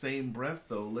said, in the same breath,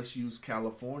 though, let's use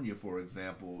California for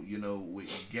example. You know, with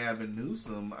Gavin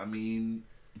Newsom. I mean,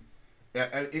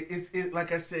 it's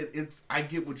like I said, I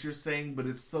get what you're saying, but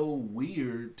it's so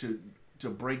weird to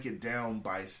break it down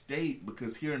by state,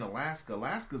 because here in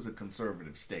Alaska's a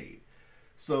conservative state,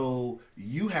 so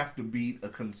you have to beat a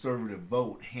conservative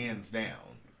vote hands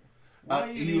down. Why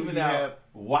are you leaving out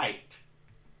white?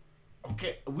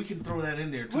 Okay, we can throw that in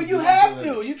there too. Well, you have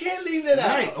to. You can't leave that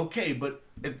out. Right, okay, but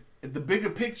the bigger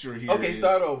picture here is...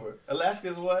 start over.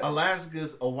 Alaska's what?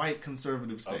 Alaska's a white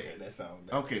conservative state. Okay, that sounds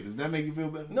better. Okay, does that make you feel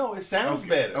better? No, it sounds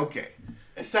better. Okay.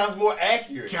 It sounds more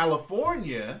accurate.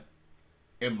 California,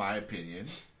 in my opinion,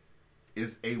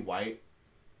 is a white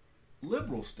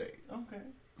liberal state. Okay.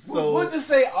 So we'll just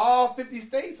say all 50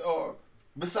 states are,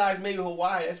 besides maybe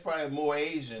Hawaii, that's probably more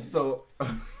Asian. So...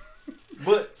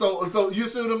 But so you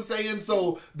see what I'm saying?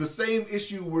 So the same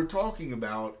issue we're talking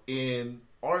about in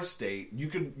our state, you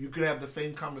could have the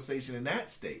same conversation in that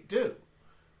state too.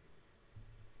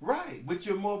 Right, but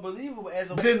you're more believable as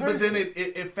a white person. But then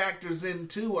it factors in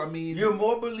too. I mean, you're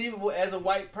more believable as a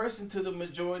white person to the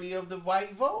majority of the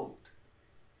white vote.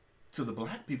 To the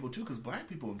black people too, because black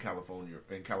people in California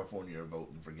are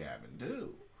voting for Gavin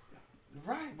too.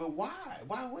 Right, but why?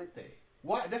 Why would they?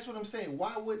 Why? That's what I'm saying.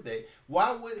 Why would they?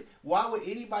 Why would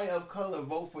anybody of color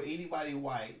vote for anybody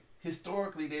white?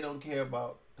 Historically, they don't care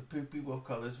about the people of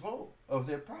color's vote of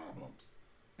their problems.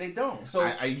 They don't. So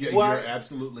you're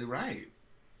absolutely right.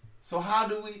 So how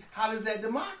does that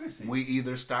democracy? We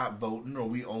either stop voting or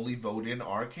we only vote in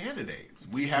our candidates.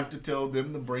 We have to tell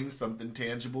them to bring something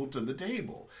tangible to the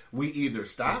table. We either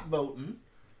stop voting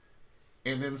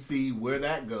and then see where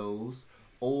that goes,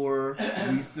 or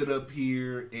we sit up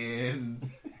here and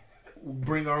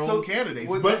bring our own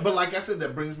candidates. But like I said,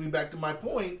 that brings me back to my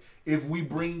point. If we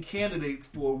bring candidates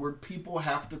forward, people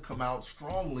have to come out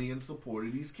strongly in support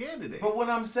of these candidates. But what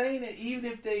I'm saying is, even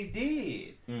if they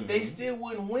did, they still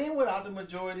wouldn't win without the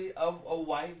majority of a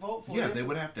white vote for them. Yeah, they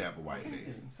would have to have a white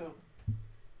base. So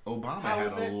Obama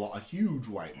had a huge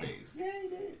white base. Yeah, he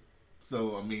did.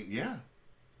 So, I mean, yeah.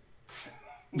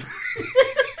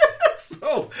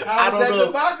 So how is that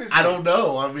democracy? I don't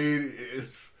know. I mean,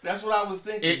 that's what I was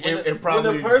thinking. When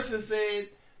the person said,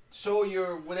 "Show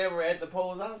your whatever at the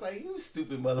polls," I was like, "You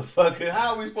stupid motherfucker!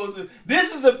 How are we supposed to?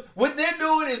 What they're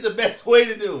doing is the best way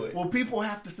to do it." Well, people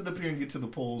have to sit up here and get to the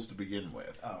polls to begin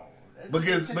with. Oh,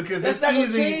 because that's it's not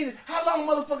easy. gonna change. How long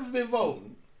motherfuckers been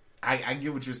voting? I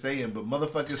get what you're saying, but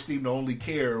motherfuckers seem to only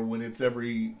care when it's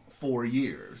every 4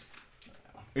 years.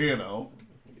 You know.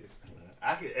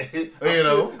 I'm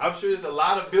sure there's a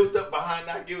lot of built up behind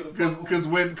not giving a fuck. Because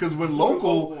when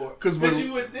local, because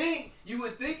you would think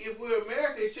if we're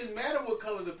America, it shouldn't matter what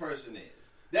color the person is.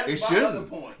 That's my other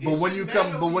point. But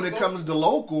when it comes to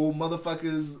local,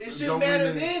 motherfuckers, it shouldn't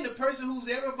matter. Then the person who's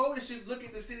ever voted should look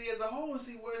at the city as a whole and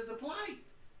see where's the plight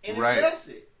and address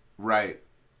it. Right.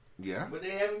 Yeah. But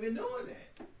they haven't been doing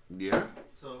that. Yeah.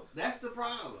 So that's the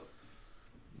problem.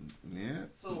 Yeah.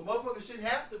 So motherfuckers shouldn't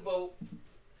have to vote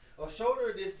or show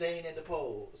their disdain at the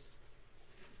polls.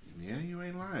 Yeah, you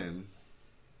ain't lying.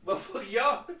 But fuck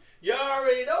y'all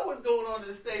already know what's going on in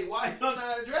the state. Why y'all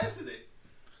not addressing it?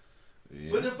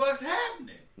 Yeah. What the fuck's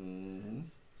happening? Mm-hmm.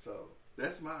 So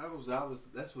that's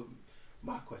what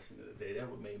my question of the day. That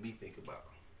what made me think about.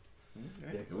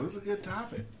 Okay. It was a good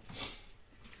topic.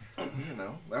 You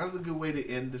know, that was a good way to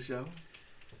end the show.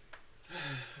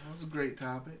 That was a great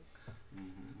topic.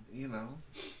 Mm-hmm. You know.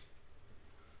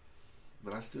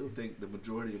 But I still think the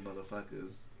majority of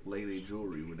motherfuckers lay their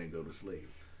jewelry when they go to sleep.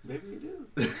 Maybe you do.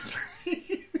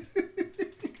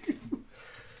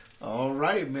 All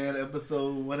right, man.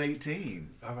 Episode 118.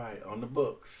 All right, on the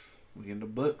books. We in the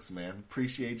books, man.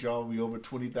 Appreciate y'all. We over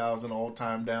 20,000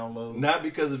 all-time downloads. Not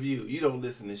because of you. You don't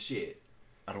listen to shit.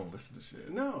 I don't listen to shit.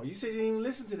 No, you said you didn't even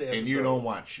listen to the episode. And you don't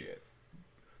watch shit.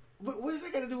 But what's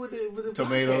that got to do with the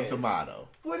tomato, podcast? Tomato.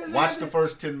 What is watch that? The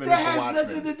first 10 minutes of Watchmen. That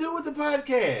has nothing to do with the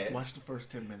podcast. Watch the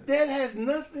first 10 minutes. That has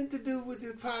nothing to do with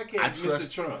the podcast,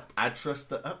 Mr. Trump. I trust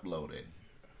the uploading.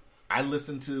 I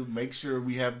listen to make sure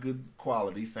we have good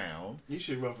quality sound. You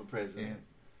should run for president.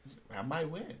 And I might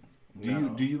win.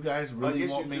 Do you guys really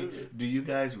want me? Do you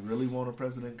guys really want a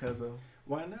president, Cuzzo?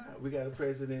 Why not? We got a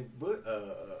president,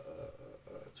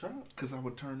 Trump. Because I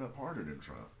would turn up harder than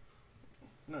Trump.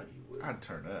 No, you wouldn't. I'd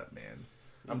turn up, man.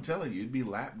 I'm telling you, it'd be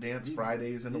lap dance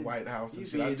Fridays in the White House and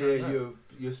shit. You'd be there,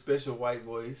 your special white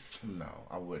voice. No,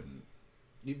 I wouldn't.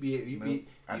 You'd be in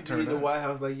the White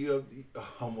House like you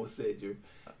almost said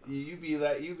you'd be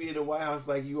in the White House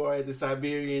like you are at the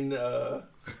Siberian the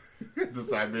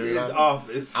Siberian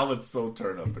office. I would so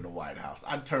turn up in the White House.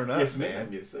 I'd turn up, yes, man.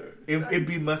 Yes, sir. It'd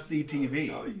be must see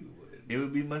TV. No, you would. It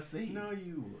would be must see. No,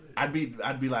 you would. I'd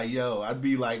be like, yo, I'd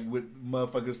be like with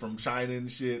motherfuckers from China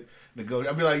and shit. I'd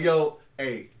be like, yo,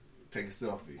 hey, take a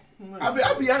selfie. No, I'd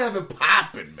have it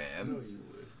popping, man. No, you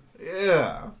would.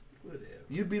 Yeah. Whatever.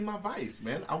 You'd be my vice,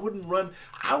 man. I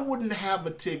wouldn't have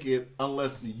a ticket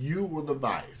unless you were the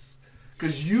vice.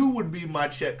 Because you would be my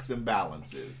checks and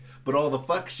balances. But all the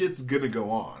fuck shit's gonna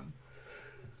go on.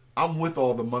 I'm with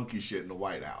all the monkey shit in the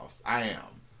White House. I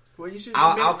am. Well, you should.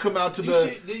 I'll come out to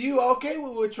you okay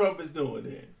with what Trump is doing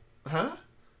then? Huh?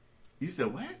 You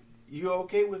said what? You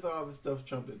okay with all the stuff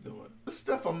Trump is doing? The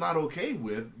stuff I'm not okay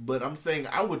with, but I'm saying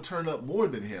I would turn up more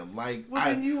than him. Like,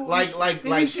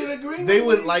 you should agree. They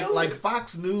with would like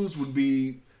Fox News would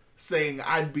be saying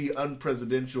I'd be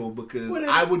unpresidential because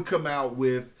I would come out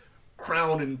with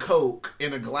Crown and Coke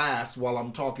in a glass while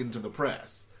I'm talking to the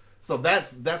press. So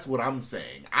that's what I'm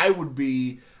saying. I would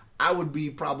be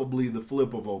probably the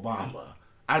flip of Obama.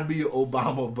 I'd be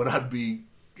Obama, but it'd be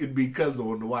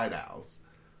Cuzzo in the White House.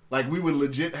 Like, we would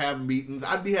legit have meetings.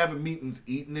 I'd be having meetings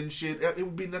eating and shit. It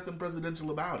would be nothing presidential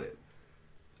about it.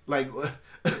 Like,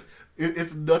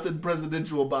 it's nothing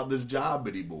presidential about this job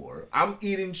anymore. I'm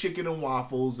eating chicken and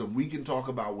waffles, and we can talk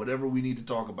about whatever we need to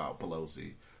talk about,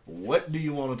 Pelosi. What do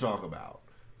you want to talk about?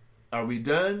 Are we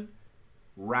done?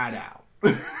 Right out.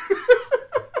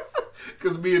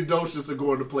 Because me and Docious are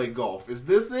going to play golf. Is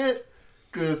this it?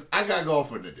 Because I got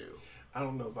golfing to do. I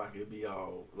don't know if I could be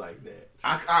all like that.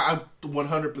 I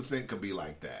 100% could be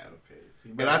like that. Okay.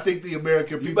 And I think the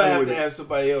American people... You might have to have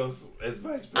somebody else as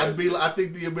vice president. I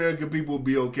think the American people would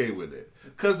be okay with it.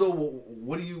 Because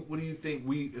what do you think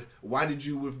why did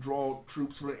you withdraw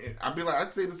troops from...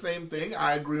 I'd say the same thing.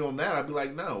 I agree on that. I'd be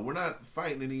like, no, we're not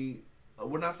fighting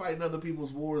other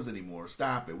people's wars anymore.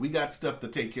 Stop it. We got stuff to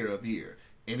take care of here.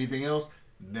 Anything else?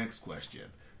 Next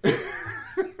question.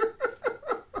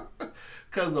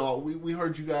 Because we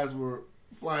heard you guys were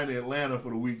flying to Atlanta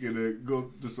for the weekend to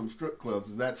go to some strip clubs.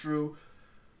 Is that true?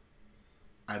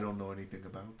 I don't know anything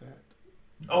about that.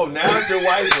 Oh, now it's your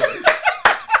white voice.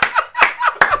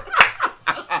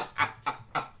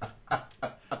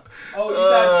 Oh, you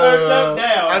got turned up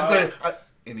now. I say.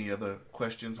 Any other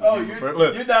questions?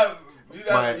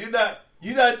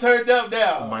 You're not turned up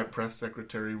now. My press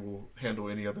secretary will handle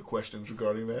any other questions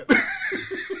regarding that.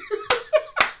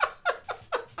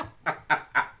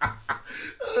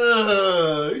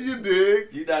 You dig?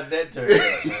 You're not that turned up.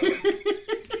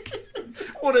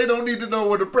 Well, they don't need to know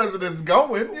where the president's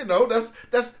going. You know, that's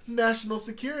national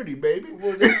security, baby.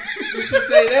 Well, let's just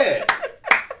say that.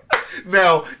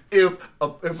 Now, if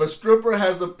a stripper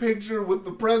has a picture with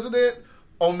the president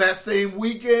on that same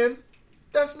weekend,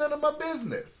 that's none of my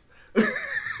business.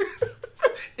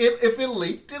 If it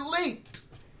leaked, it leaked.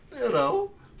 You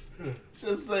know,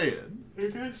 just saying. I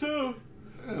guess so.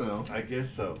 You know, I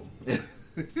guess so.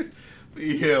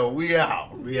 yeah, we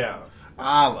out. We out.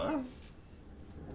 Holla.